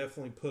State can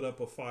definitely put up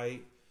a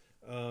fight.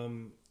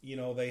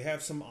 They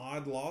have some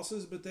odd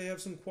losses, but they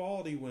have some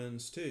quality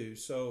wins too.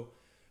 So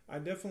I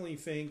definitely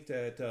think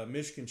that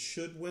Michigan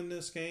should win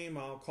this game.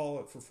 I'll call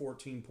it for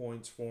 14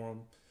 points for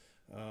them.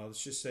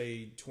 Let's just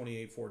say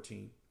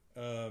 28-14.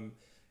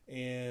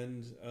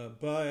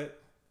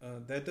 But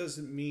that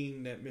doesn't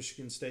mean that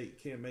Michigan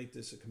State can't make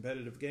this a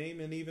competitive game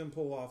and even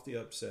pull off the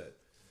upset.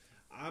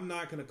 I'm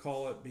not going to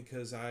call it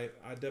because I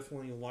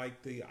definitely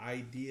like the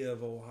idea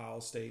of Ohio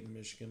State and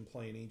Michigan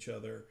playing each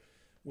other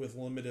with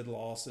limited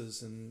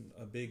losses and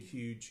a big,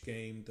 huge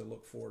game to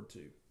look forward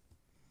to.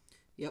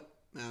 Yep.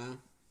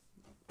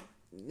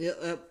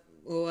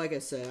 Well, like I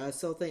said, I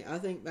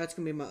think that's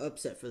going to be my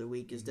upset for the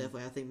week. Is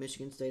definitely I think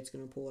Michigan State's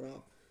going to pull it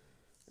out.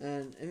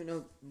 And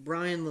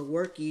Brian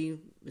Lewerke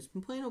has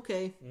been playing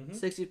okay.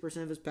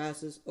 60% of his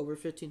passes, over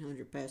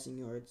 1,500 passing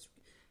yards,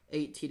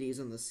 8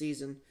 TDs on the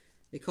season.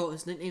 They call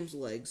his nickname's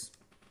Legs,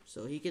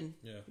 so he can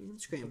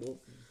scramble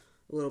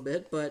a little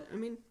bit. But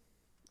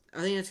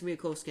I think it's gonna be a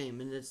close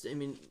game, and it's. I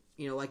mean,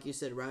 like you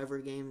said,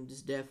 rivalry game.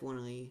 Just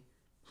definitely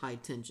high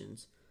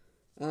tensions.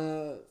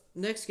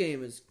 Next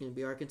game is gonna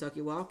be our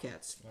Kentucky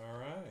Wildcats. All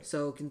right.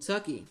 So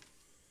Kentucky,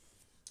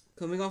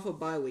 coming off a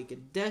bye week, a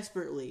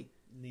desperately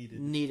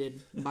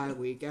needed bye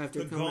week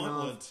after coming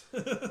gauntlet.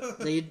 off.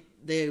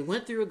 They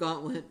went through a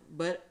gauntlet,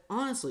 but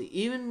honestly,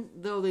 even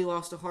though they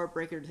lost a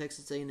heartbreaker to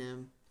Texas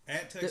A&M,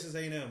 at Texas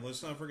A&M,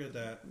 let's not forget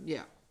that.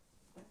 Yeah,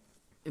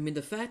 I mean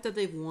the fact that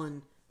they've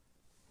won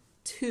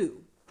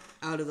 2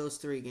 out of those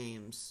 3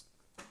 games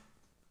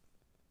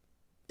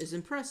is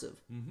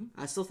impressive. Mm-hmm.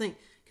 I still think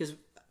because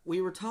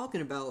we were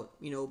talking about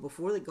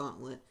before the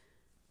gauntlet,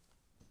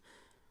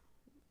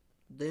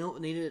 they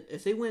don't need it.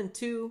 If they win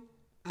 2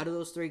 out of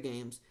those 3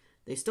 games,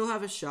 they still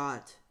have a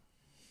shot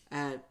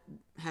at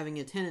having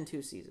a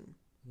 10-2 season.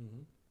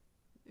 Mm-hmm.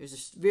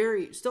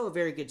 There's still a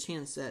very good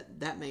chance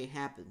that may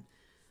happen.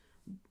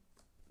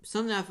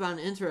 Something I found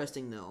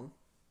interesting though,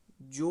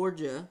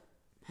 Georgia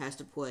has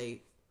to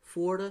play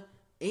Florida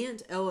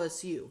and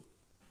LSU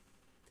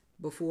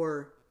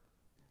before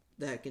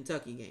that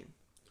Kentucky game.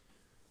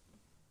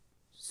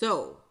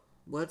 So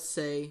let's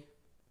say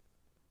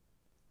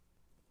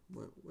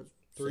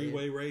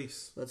Three-way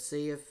race. Let's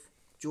see if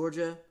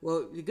Georgia.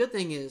 Well, the good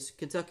thing is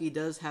Kentucky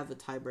does have the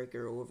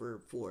tiebreaker over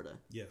Florida.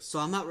 Yes. So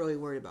I'm not really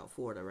worried about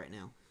Florida right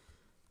now.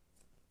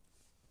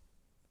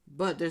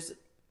 But there's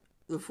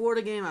the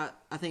Florida game.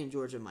 I think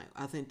Georgia might.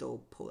 I think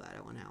they'll pull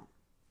that one out.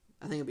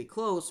 I think it'll be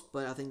close,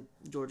 but I think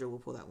Georgia will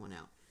pull that one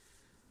out.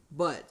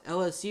 But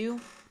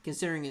LSU,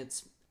 considering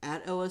it's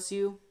at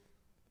LSU,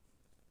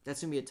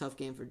 that's gonna be a tough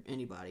game for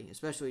anybody,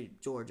 especially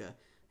Georgia,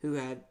 who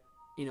had,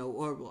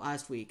 or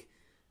last week,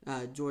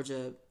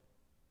 Georgia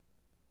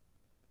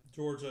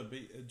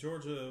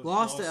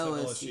lost to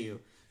LSU.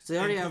 So they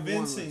already have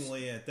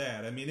convincingly at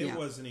that. I mean, it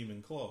wasn't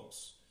even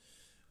close.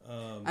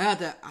 I got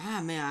that.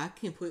 Man, I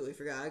completely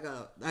forgot. I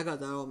got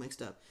that all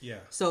mixed up. Yeah.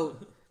 So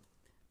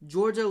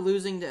Georgia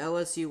losing to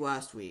LSU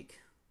last week.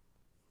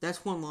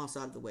 That's one loss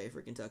out of the way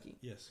for Kentucky.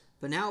 Yes.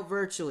 But now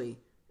virtually,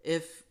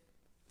 if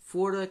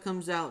Florida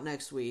comes out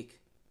next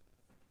week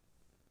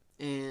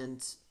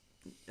and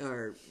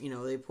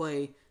they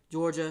play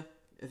Georgia,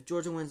 if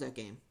Georgia wins that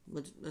game,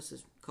 let's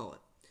just call it.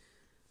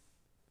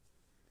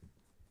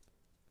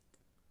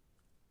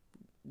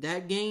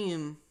 That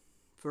game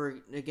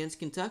against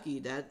Kentucky,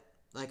 that,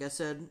 like I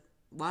said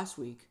last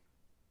week,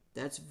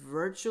 that's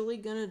virtually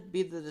going to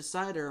be the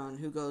decider on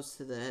who goes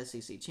to the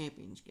SEC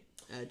championship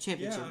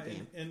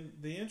game. And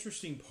the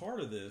interesting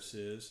part of this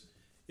is,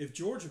 if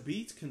Georgia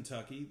beats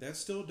Kentucky, that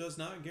still does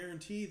not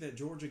guarantee that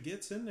Georgia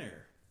gets in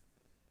there.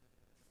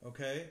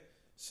 Okay?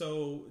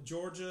 So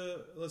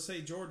let's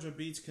say Georgia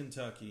beats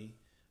Kentucky,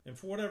 and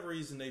for whatever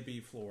reason they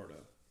beat Florida.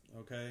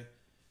 Okay?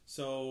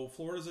 So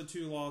Florida's a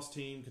 2-loss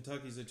team,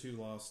 Kentucky's a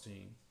 2-loss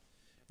team.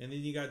 And then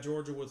you got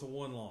Georgia with a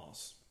 1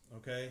 loss.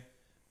 Okay?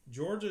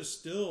 Georgia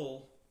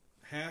still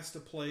has to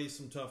play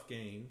some tough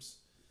games.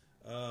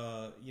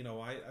 I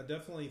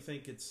definitely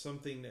think it's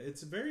something.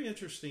 It's very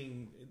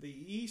interesting. The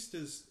East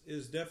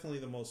is definitely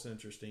the most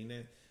interesting.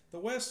 The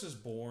West is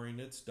boring.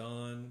 It's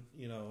done.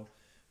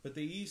 But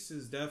the East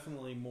is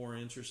definitely more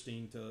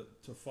interesting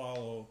to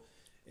follow.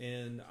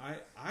 And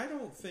I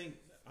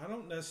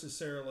don't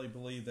necessarily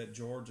believe that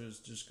Georgia's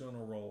just going to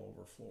roll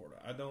over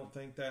Florida. I don't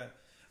think that.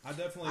 I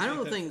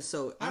don't think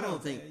so.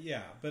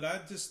 Yeah, but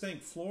I just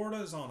think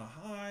Florida's on a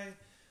high.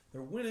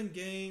 They're winning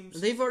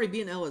games. They've already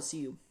beaten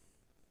LSU.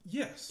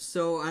 Yes.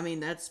 So I mean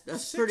that's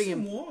 6 pretty.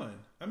 and 1.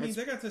 I mean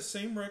they got the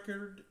same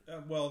record. They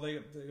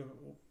got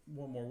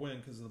one more win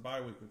because of the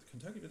bye week with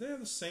Kentucky, but they have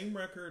the same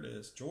record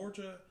as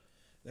Georgia.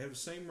 They have the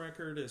same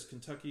record as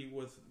Kentucky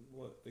with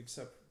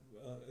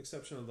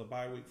exception of the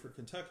bye week for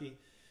Kentucky.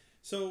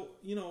 So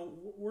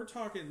we're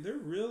talking. They're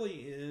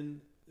really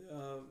in.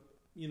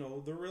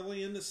 They're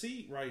really in the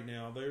seat right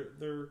now.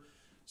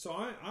 So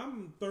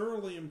I'm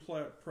thoroughly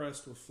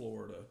impressed with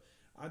Florida.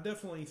 I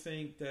definitely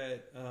think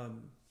that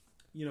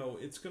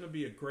it's going to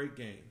be a great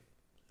game.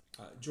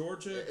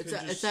 Georgia.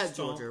 It's at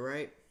Georgia,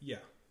 right? Yeah.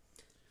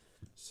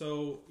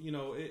 So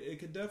it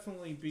could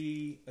definitely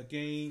be a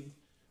game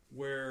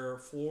where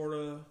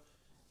Florida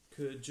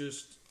could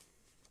just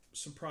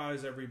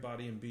surprise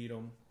everybody and beat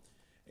them,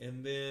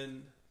 and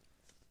then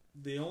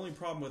the only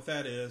problem with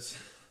that is.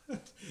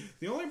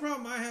 The only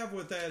problem I have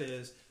with that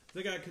is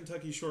they got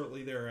Kentucky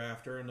shortly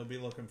thereafter, and they'll be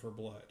looking for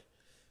blood.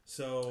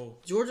 So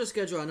Georgia's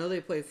schedule. I know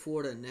they play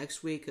Florida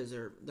next week because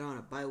they're on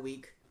a bye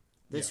week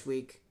this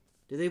week.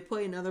 Do they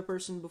play another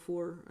team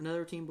before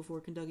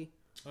Kentucky?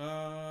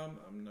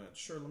 I'm not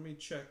sure. Let me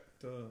check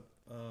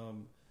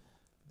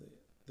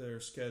their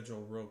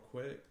schedule real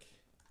quick.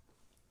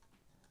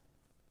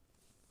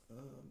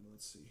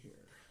 Let's see here.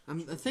 I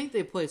think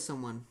they play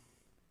someone.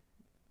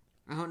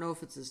 I don't know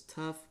if it's as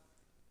tough.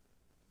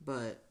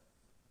 But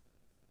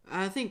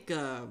I think,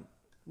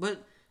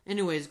 but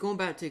anyways, going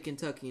back to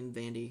Kentucky and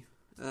Vandy,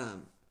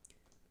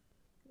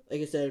 like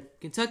I said,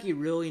 Kentucky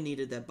really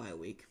needed that bye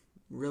week.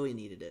 Really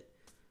needed it.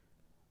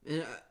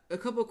 And a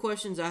couple of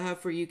questions I have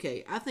for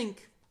UK. I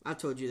think, I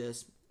told you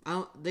this,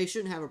 they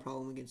shouldn't have a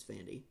problem against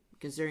Vandy.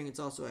 considering it's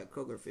also at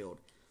Kroger Field.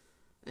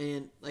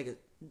 And,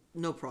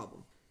 no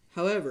problem.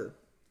 However,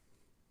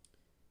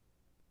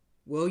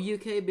 will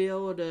UK be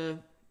able to,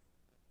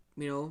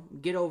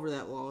 get over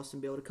that loss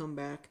and be able to come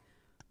back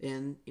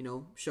and,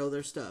 show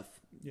their stuff?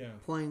 Yeah.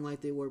 Playing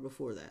like they were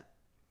before that.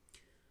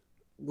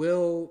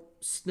 Will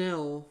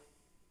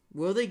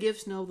they give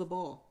Snell the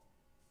ball?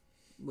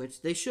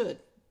 Which they should.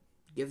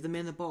 Give the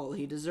man the ball.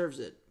 He deserves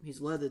it.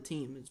 He's led the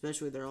team,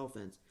 especially their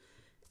offense.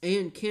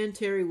 And can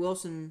Terry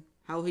Wilson,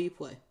 how he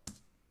play?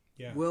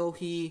 Yeah. Will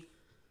he...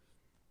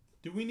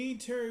 Do we need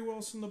Terry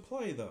Wilson to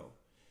play, though?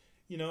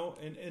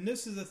 And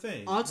this is the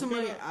thing.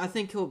 Ultimately, I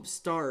think he'll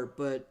start,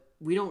 but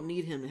we don't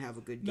need him to have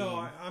a good game.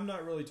 No, I'm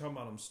not really talking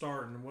about him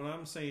starting. What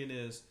I'm saying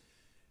is,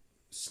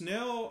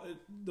 Snell,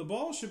 the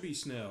ball should be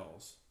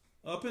Snell's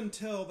up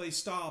until they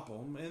stop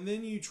him, and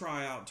then you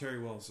try out Terry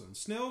Wilson.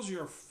 Snell's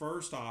your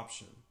first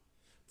option,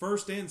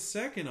 first and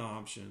second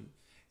option,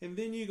 and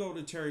then you go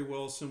to Terry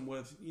Wilson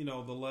with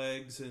the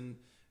legs and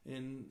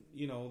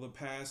the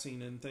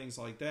passing and things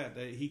like that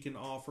he can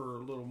offer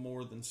a little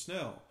more than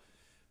Snell.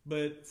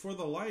 But for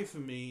the life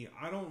of me,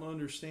 I don't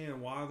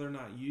understand why they're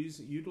not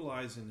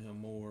utilizing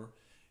him more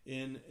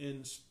in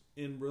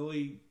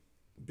really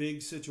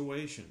big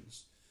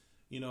situations.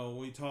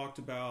 We talked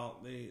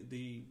about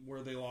the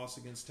where they lost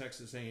against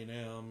Texas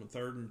A&M,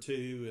 3rd and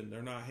 2, and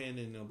they're not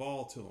handing the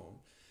ball to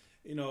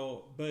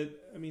them. But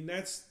I mean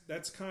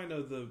that's kind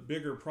of the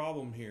bigger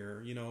problem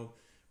here.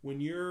 When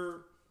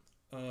you're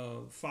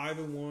 5-1,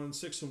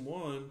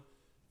 6-1,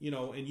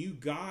 and you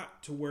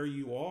got to where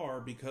you are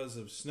because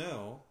of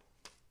Snell.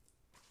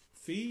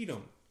 Feed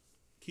them.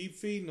 Keep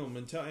feeding them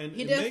and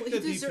make the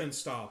defense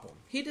stop them.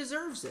 He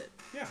deserves it.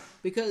 Yeah.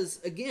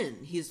 Because, again,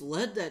 he's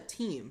led that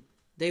team.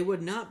 They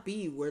would not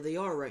be where they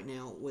are right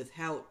now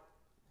without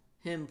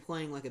him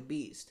playing like a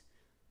beast.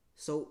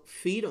 So,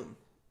 feed him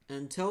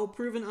until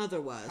proven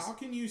otherwise. How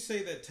can you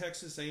say that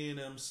Texas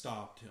A&M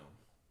stopped him?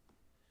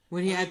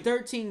 When he had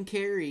 13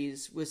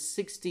 carries with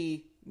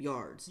 60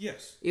 yards.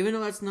 Yes. Even though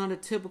that's not a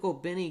typical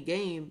Benny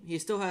game, he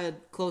still had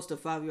close to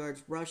 5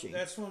 yards rushing.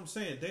 That's what I'm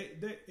saying.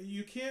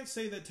 You can't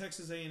say that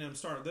Texas A&M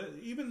started.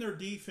 Even their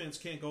defense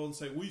can't go and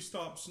say, we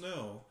stopped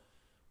Snell,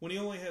 when he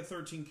only had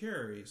 13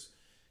 carries.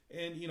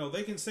 And,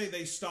 they can say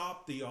they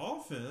stopped the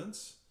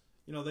offense.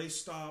 They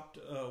stopped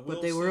Wilson.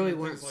 But they really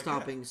weren't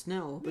stopping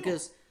Snell.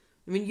 Because,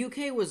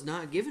 UK was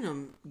not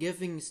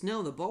giving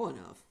Snell the ball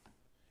enough.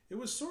 It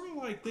was sort of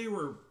like they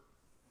were...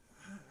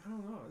 I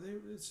don't know.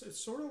 It's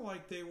sort of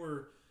like they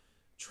were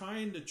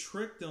trying to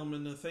trick them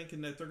into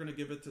thinking that they're going to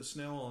give it to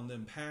Snell and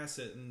then pass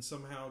it and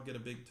somehow get a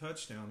big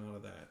touchdown out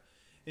of that.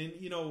 And,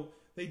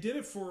 they did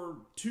it for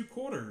 2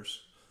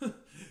 quarters,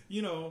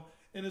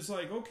 and it's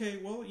like, okay,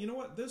 well, you know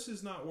what? This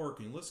is not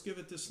working. Let's give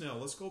it to Snell.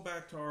 Let's go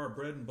back to our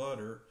bread and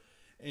butter.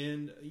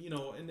 And,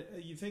 and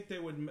you think they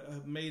would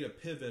have made a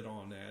pivot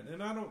on that.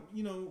 And I don't,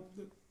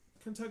 the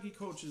Kentucky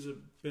coaches have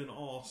been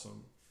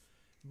awesome.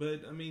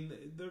 But,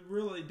 they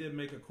really did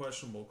make a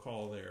questionable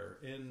call there.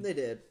 And they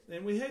did.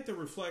 And we hate to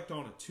reflect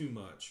on it too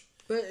much.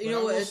 But you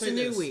know what? It's a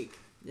new week.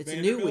 It's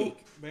a new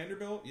week.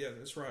 Vanderbilt? Yeah,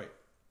 that's right.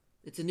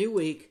 It's a new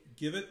week.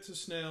 Give it to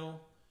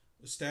Snell,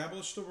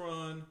 establish the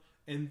run,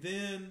 and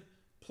then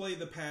play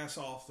the pass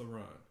off the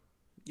run.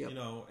 Yep.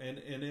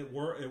 And it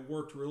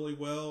worked really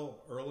well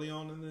early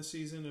on in this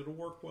season. It'll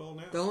work well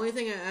now. The only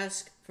thing I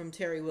ask from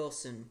Terry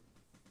Wilson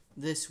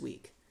this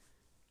week,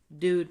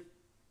 dude,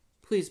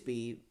 please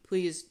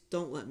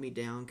don't let me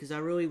down, because I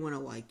really want to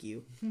like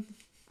you.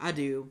 I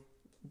do.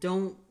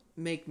 Don't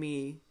make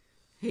me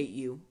hate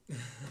you.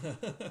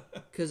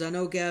 Because I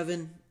know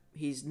Gavin,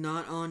 he's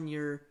not on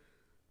your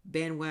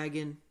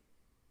bandwagon.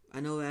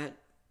 I know that.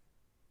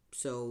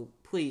 So,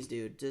 please,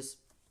 dude, just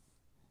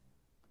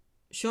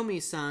show me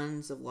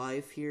signs of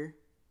life here.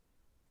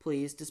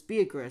 Please, just be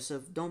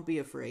aggressive. Don't be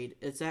afraid.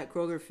 It's at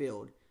Kroger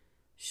Field.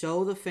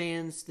 Show the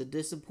fans, the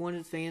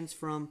disappointed fans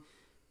from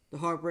the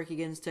heartbreak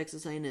against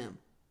Texas A&M.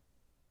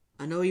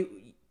 I know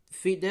you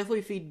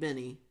definitely feed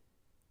Benny,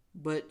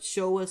 but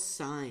show us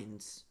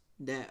signs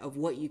of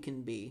what you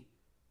can be.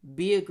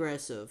 Be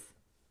aggressive.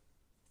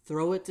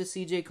 Throw it to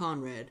C.J.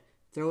 Conrad.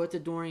 Throw it to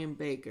Dorian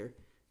Baker.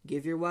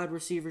 Give your wide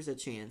receivers a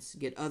chance.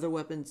 Get other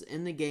weapons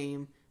in the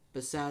game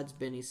besides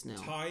Benny Snell.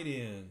 Tight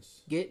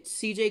ends. Get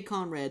C.J.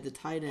 Conrad, the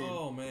tight end.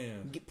 Oh,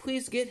 man.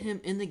 Please get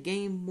him in the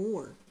game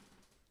more.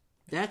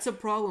 That's a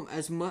problem.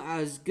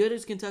 As good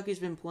as Kentucky's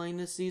been playing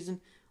this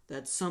season,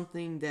 that's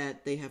something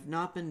that they have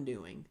not been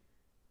doing,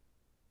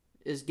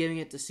 is giving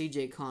it to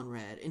C.J.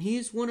 Conrad. And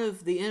he's one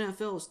of the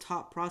NFL's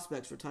top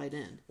prospects for tight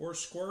end. Or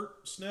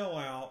squirt Snell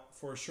out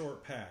for a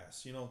short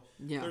pass.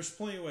 There's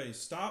plenty of ways.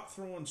 Stop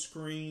throwing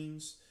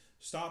screens.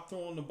 Stop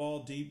throwing the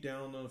ball deep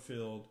down the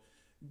field.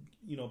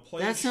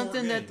 Play that's a short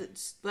something game.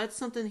 that's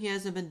something he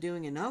hasn't been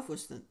doing enough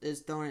is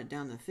throwing it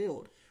down the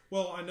field.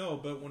 Well, I know,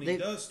 but when he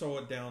does throw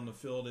it down the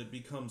field, it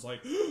becomes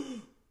like,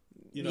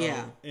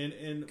 yeah,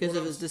 and because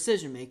of his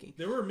decision making.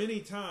 There were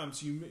many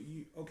times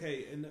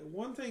okay, and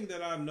one thing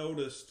that I've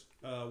noticed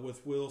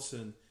with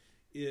Wilson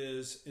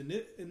is,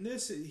 in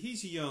this,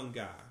 he's a young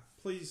guy.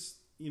 Please,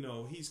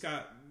 he's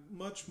got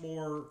much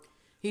more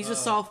He's a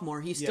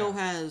sophomore. He still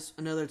has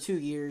another 2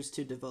 years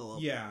to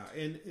develop. Yeah,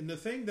 and the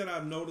thing that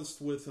I've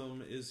noticed with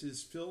him is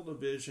his field of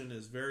vision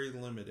is very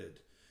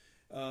limited.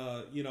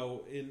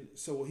 And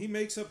so he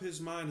makes up his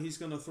mind he's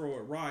going to throw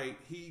it right.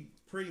 He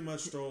pretty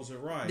much throws it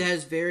right. That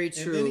is very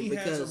true. And then he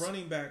has a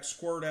running back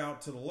squirt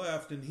out to the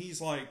left, and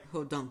he's like,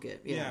 he'll dunk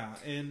it. Yeah,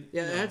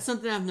 that's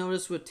something I've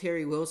noticed with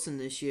Terry Wilson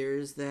this year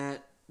is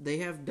that they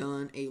have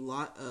done a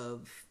lot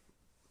of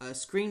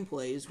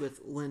screenplays with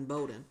Lynn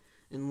Bowden.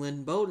 And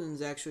Lynn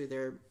Bowden's actually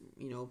their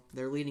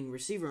leading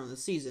receiver on the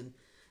season.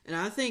 And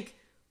I think,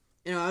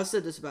 I've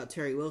said this about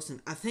Terry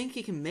Wilson. I think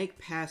he can make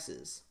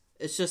passes.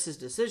 It's just his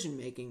decision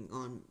making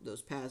on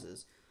those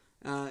passes.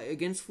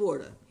 Against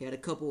Florida, he had a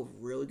couple of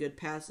really good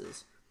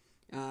passes.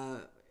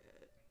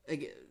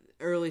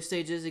 Early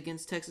stages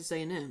against Texas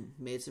A&M,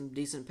 made some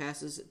decent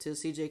passes to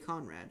C.J.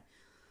 Conrad.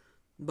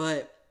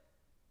 But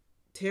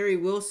Terry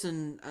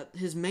Wilson,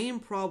 his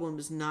main problem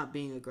is not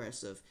being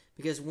aggressive.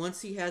 Because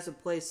once he has a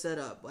play set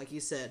up, like you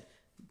said,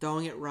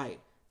 throwing it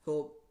right,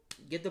 he'll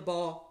get the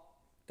ball,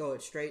 throw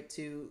it straight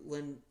to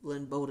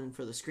Lynn Bowden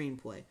for the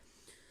screenplay.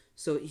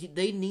 So he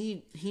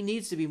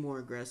needs to be more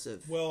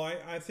aggressive. Well,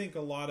 I think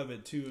a lot of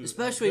it too,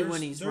 especially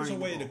when he's running.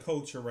 There's a way to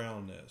coach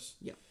around this.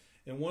 Yeah.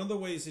 And one of the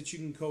ways that you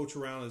can coach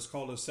around is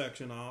called a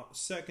second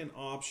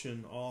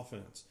option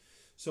offense.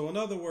 So in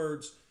other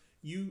words,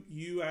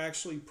 you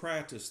actually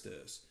practice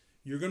this.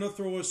 You're going to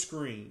throw a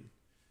screen,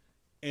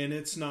 and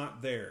it's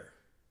not there,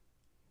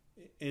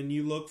 and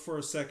you look for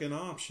a second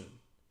option,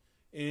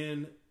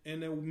 and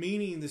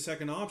meaning the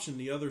second option,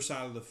 the other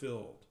side of the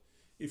field.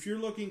 If you're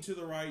looking to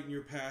the right and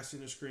you're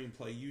passing a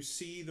screenplay, you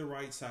see the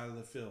right side of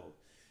the field.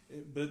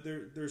 But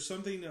there's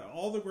something that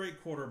all the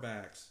great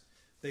quarterbacks,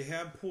 they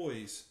have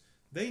poise.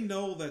 They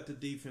know that the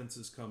defense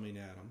is coming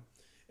at them,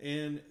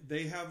 and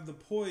they have the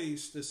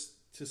poise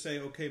to say,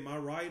 okay, my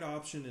right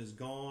option is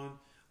gone.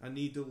 I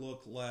need to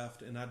look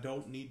left, and I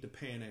don't need to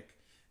panic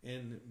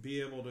and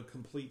be able to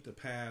complete the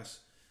pass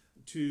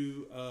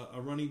to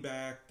a running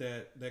back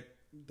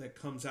that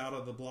comes out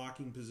of the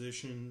blocking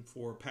position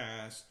for a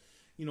pass,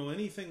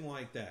 anything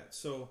like that.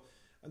 So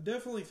I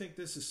definitely think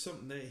this is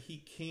something that he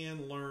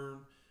can learn.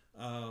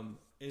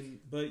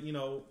 But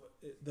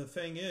the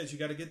thing is, you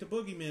got to get the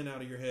boogeyman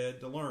out of your head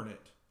to learn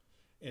it,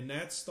 and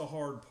that's the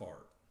hard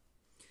part.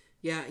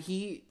 Yeah,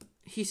 he's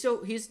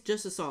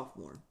just a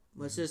sophomore.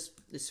 It's just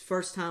his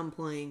first time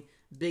playing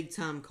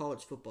big-time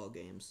college football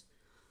games.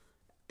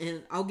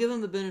 And I'll give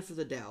him the benefit of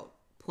the doubt.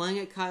 Playing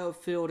at Kyle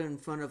Field in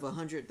front of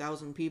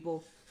 100,000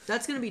 people,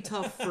 that's going to be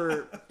tough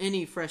for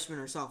any freshman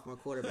or sophomore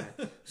quarterback.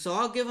 So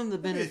I'll give him the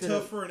benefit. It's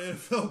tough for an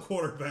NFL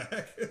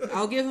quarterback.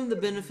 I'll give him the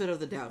benefit of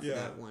the doubt for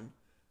that one.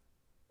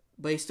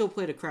 But he still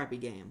played a crappy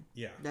game.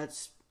 Yeah.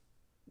 That's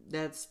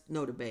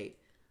no debate.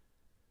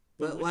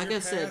 But like I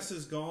said, pass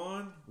is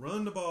gone,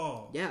 run the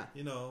ball. Yeah.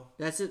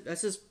 That's it.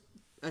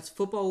 That's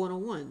football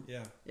 101.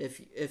 Yeah.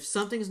 If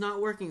something's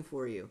not working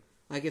for you,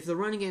 like if the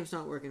running game's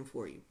not working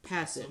for you,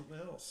 pass it.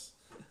 Something else.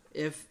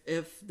 If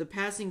the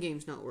passing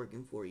game's not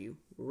working for you,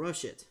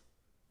 rush it.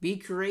 Be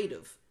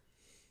creative.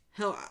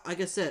 Hell, like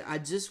I said, I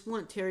just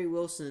want Terry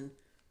Wilson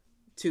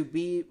to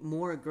be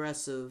more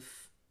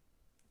aggressive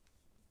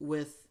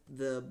with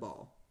the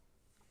ball.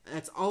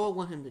 That's all I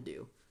want him to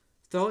do.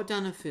 Throw it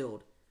down the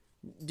field.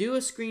 Do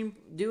a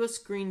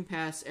screen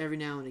pass every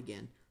now and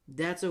again.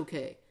 That's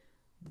okay.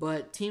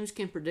 But teams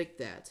can predict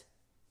that.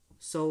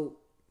 So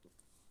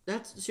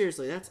that's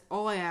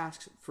all I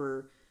ask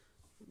for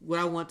what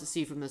I want to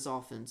see from this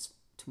offense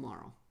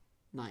tomorrow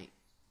night.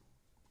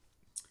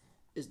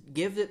 Is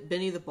give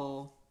Benny the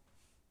ball.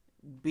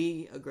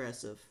 Be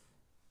aggressive.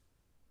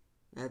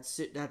 That's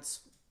it. That's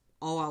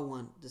all I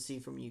want to see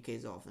from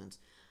UK's offense.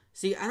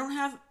 See, I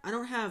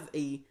don't have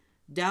a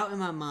doubt in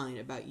my mind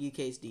about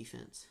UK's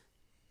defense.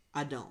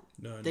 I don't.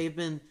 None. They've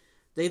been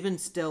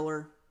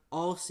stellar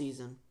all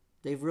season.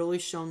 They've really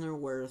shown their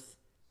worth.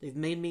 They've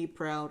made me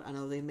proud. I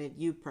know they made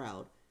you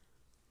proud.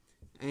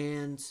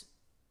 And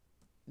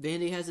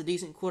Vandy has a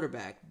decent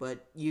quarterback,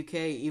 but UK,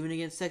 even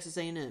against Texas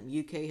A&M,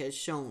 UK has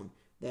shown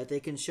that they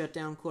can shut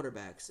down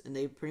quarterbacks, and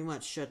they've pretty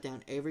much shut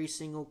down every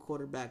single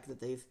quarterback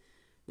that they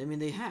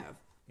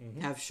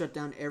have shut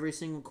down every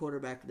single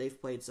quarterback that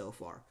they've played so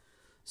far.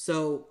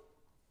 So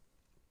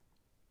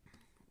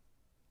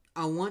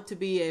I want to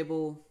be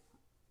able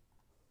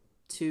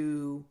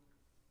to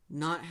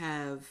not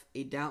have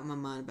a doubt in my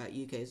mind about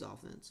UK's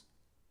offense.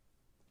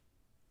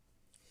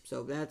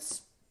 So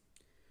that's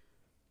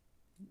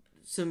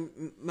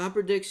my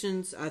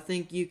predictions. I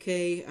think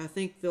UK. I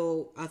think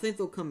they'll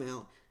come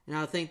out, and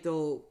I think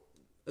they'll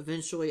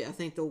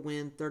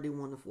win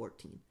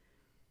 31-14.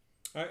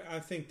 I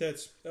think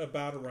that's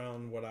about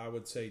around what I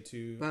would say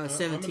too. About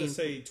 17. I'm going to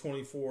say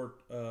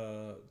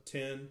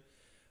 24-10.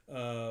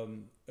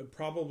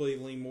 Probably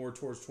lean more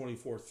towards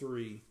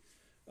 24-3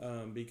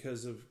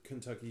 because of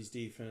Kentucky's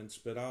defense,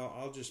 but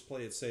I'll just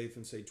play it safe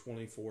and say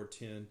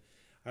 24-10.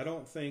 I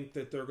don't think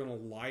that they're going to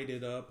light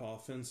it up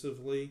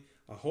offensively.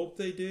 I hope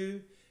they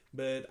do,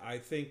 but I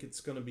think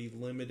it's going to be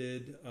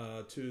limited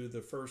to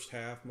the first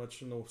half,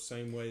 much in the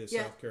same way as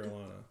South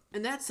Carolina.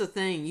 And that's the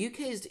thing.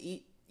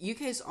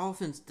 UK's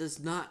offense does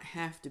not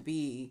have to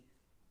be,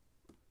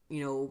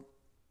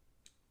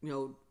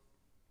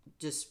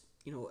 just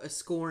a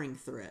scoring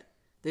threat.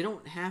 They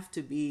don't have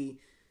to be,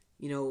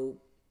 they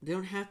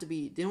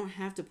don't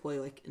have to play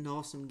like an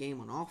awesome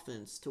game on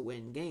offense to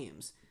win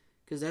games,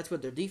 because that's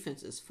what their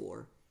defense is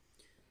for.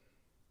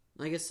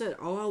 Like I said,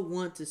 all I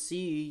want to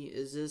see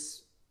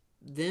is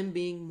them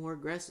being more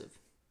aggressive.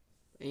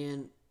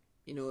 And,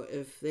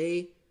 if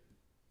they,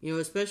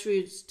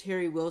 especially as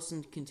Terry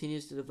Wilson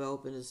continues to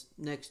develop in his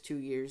next 2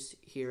 years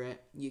here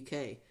at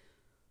UK,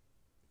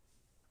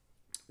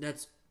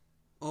 that's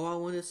all I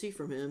want to see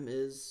from him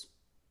is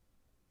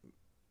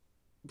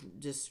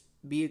just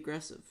be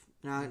aggressive.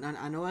 Now,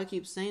 I know I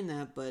keep saying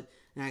that,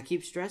 and I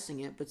keep stressing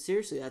it, but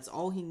seriously, that's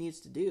all he needs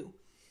to do.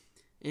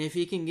 And if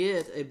he can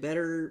get a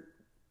better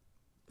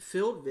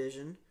field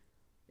vision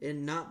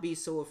and not be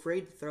so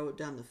afraid to throw it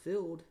down the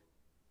field,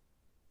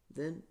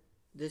 then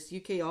this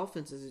UK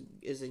offense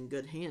is in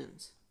good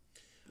hands.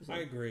 So. I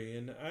agree,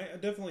 and I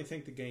definitely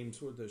think the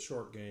game's with the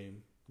short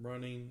game,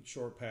 running,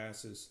 short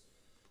passes,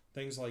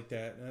 things like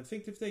that. And I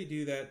think if they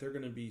do that, they're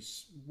going to be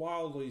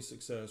wildly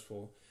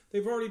successful.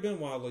 They've already been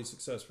wildly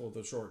successful with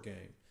the short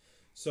game.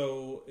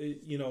 So,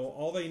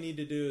 all they need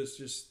to do is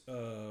just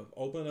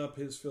open up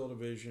his field of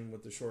vision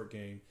with the short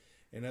game.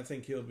 And I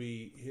think he'll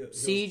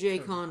C.J.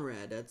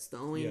 Conrad, that's the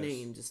only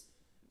name. Just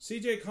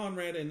C.J.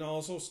 Conrad and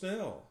also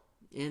Snell.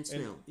 And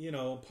Snell.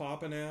 And,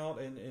 popping out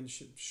and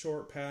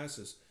short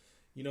passes.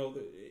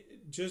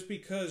 Just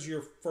because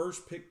your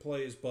first pick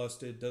play is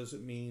busted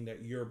doesn't mean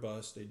that you're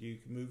busted. You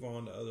can move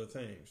on to other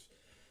things.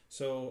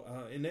 So,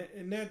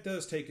 and that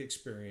does take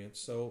experience.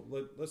 So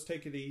let's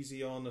take it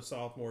easy on the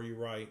sophomore. You're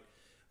right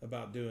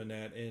about doing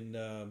that. And,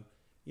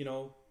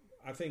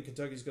 I think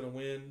Kentucky's going to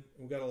win.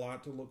 We've got a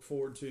lot to look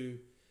forward to.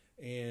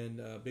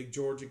 And big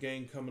Georgia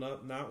game coming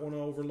up. Not want to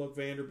overlook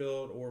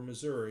Vanderbilt or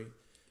Missouri.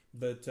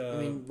 But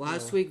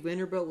last week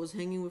Vanderbilt was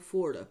hanging with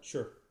Florida.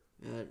 Sure.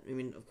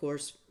 Of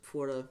course,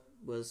 Florida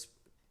was,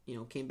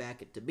 came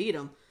back to beat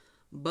them.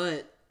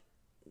 But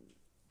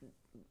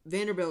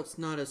Vanderbilt's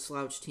not a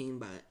slouch team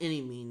by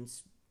any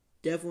means.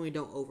 Definitely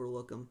don't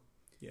overlook them.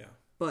 Yeah.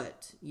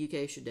 But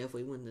UK should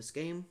definitely win this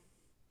game.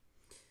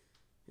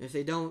 If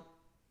they don't,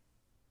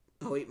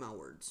 I'll eat my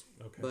words.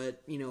 Okay.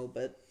 But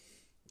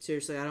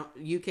seriously,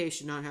 UK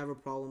should not have a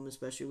problem,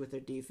 especially with their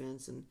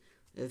defense and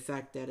the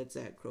fact that it's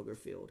at Kroger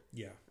Field.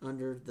 Yeah.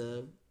 Under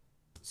the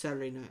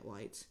Saturday night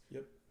lights.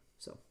 Yep.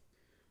 So,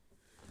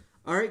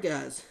 all right,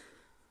 guys.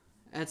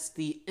 That's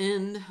the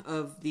end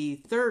of the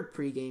third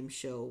pregame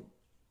show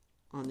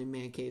on the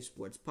Man Cave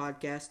Sports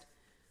Podcast.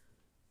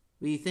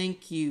 We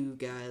thank you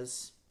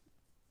guys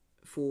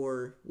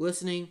for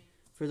listening.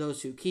 For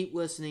those who keep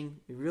listening,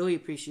 we really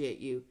appreciate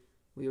you.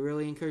 We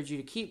really encourage you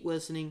to keep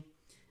listening.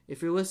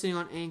 If you're listening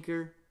on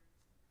Anchor,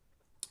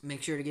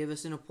 make sure to give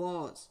us an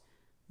applause.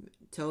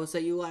 Tell us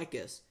that you like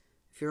us.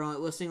 If you're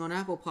listening on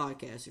Apple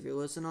Podcasts, if you're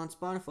listening on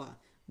Spotify,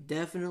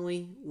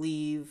 definitely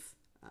leave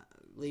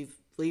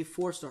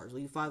 4 stars,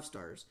 leave 5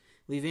 stars.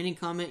 Leave any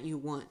comment you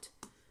want.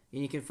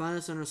 And you can find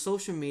us on our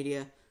social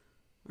media.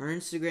 Our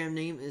Instagram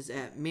name is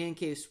at Man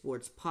Cave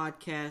Sports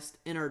Podcast,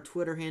 and our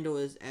Twitter handle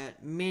is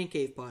at Man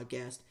Cave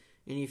Podcast.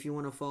 And if you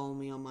want to follow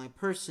me on my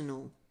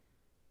personal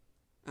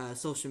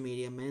social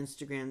media, my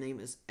Instagram name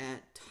is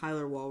at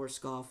Tyler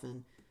Wallerscoff,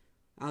 and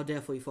I'll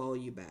definitely follow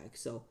you back.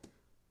 So,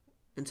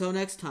 until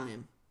next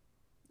time,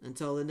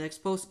 until the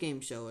next post-game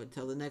show,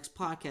 until the next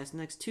podcast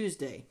next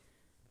Tuesday,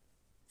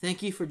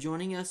 thank you for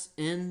joining us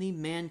in the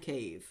Man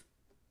Cave.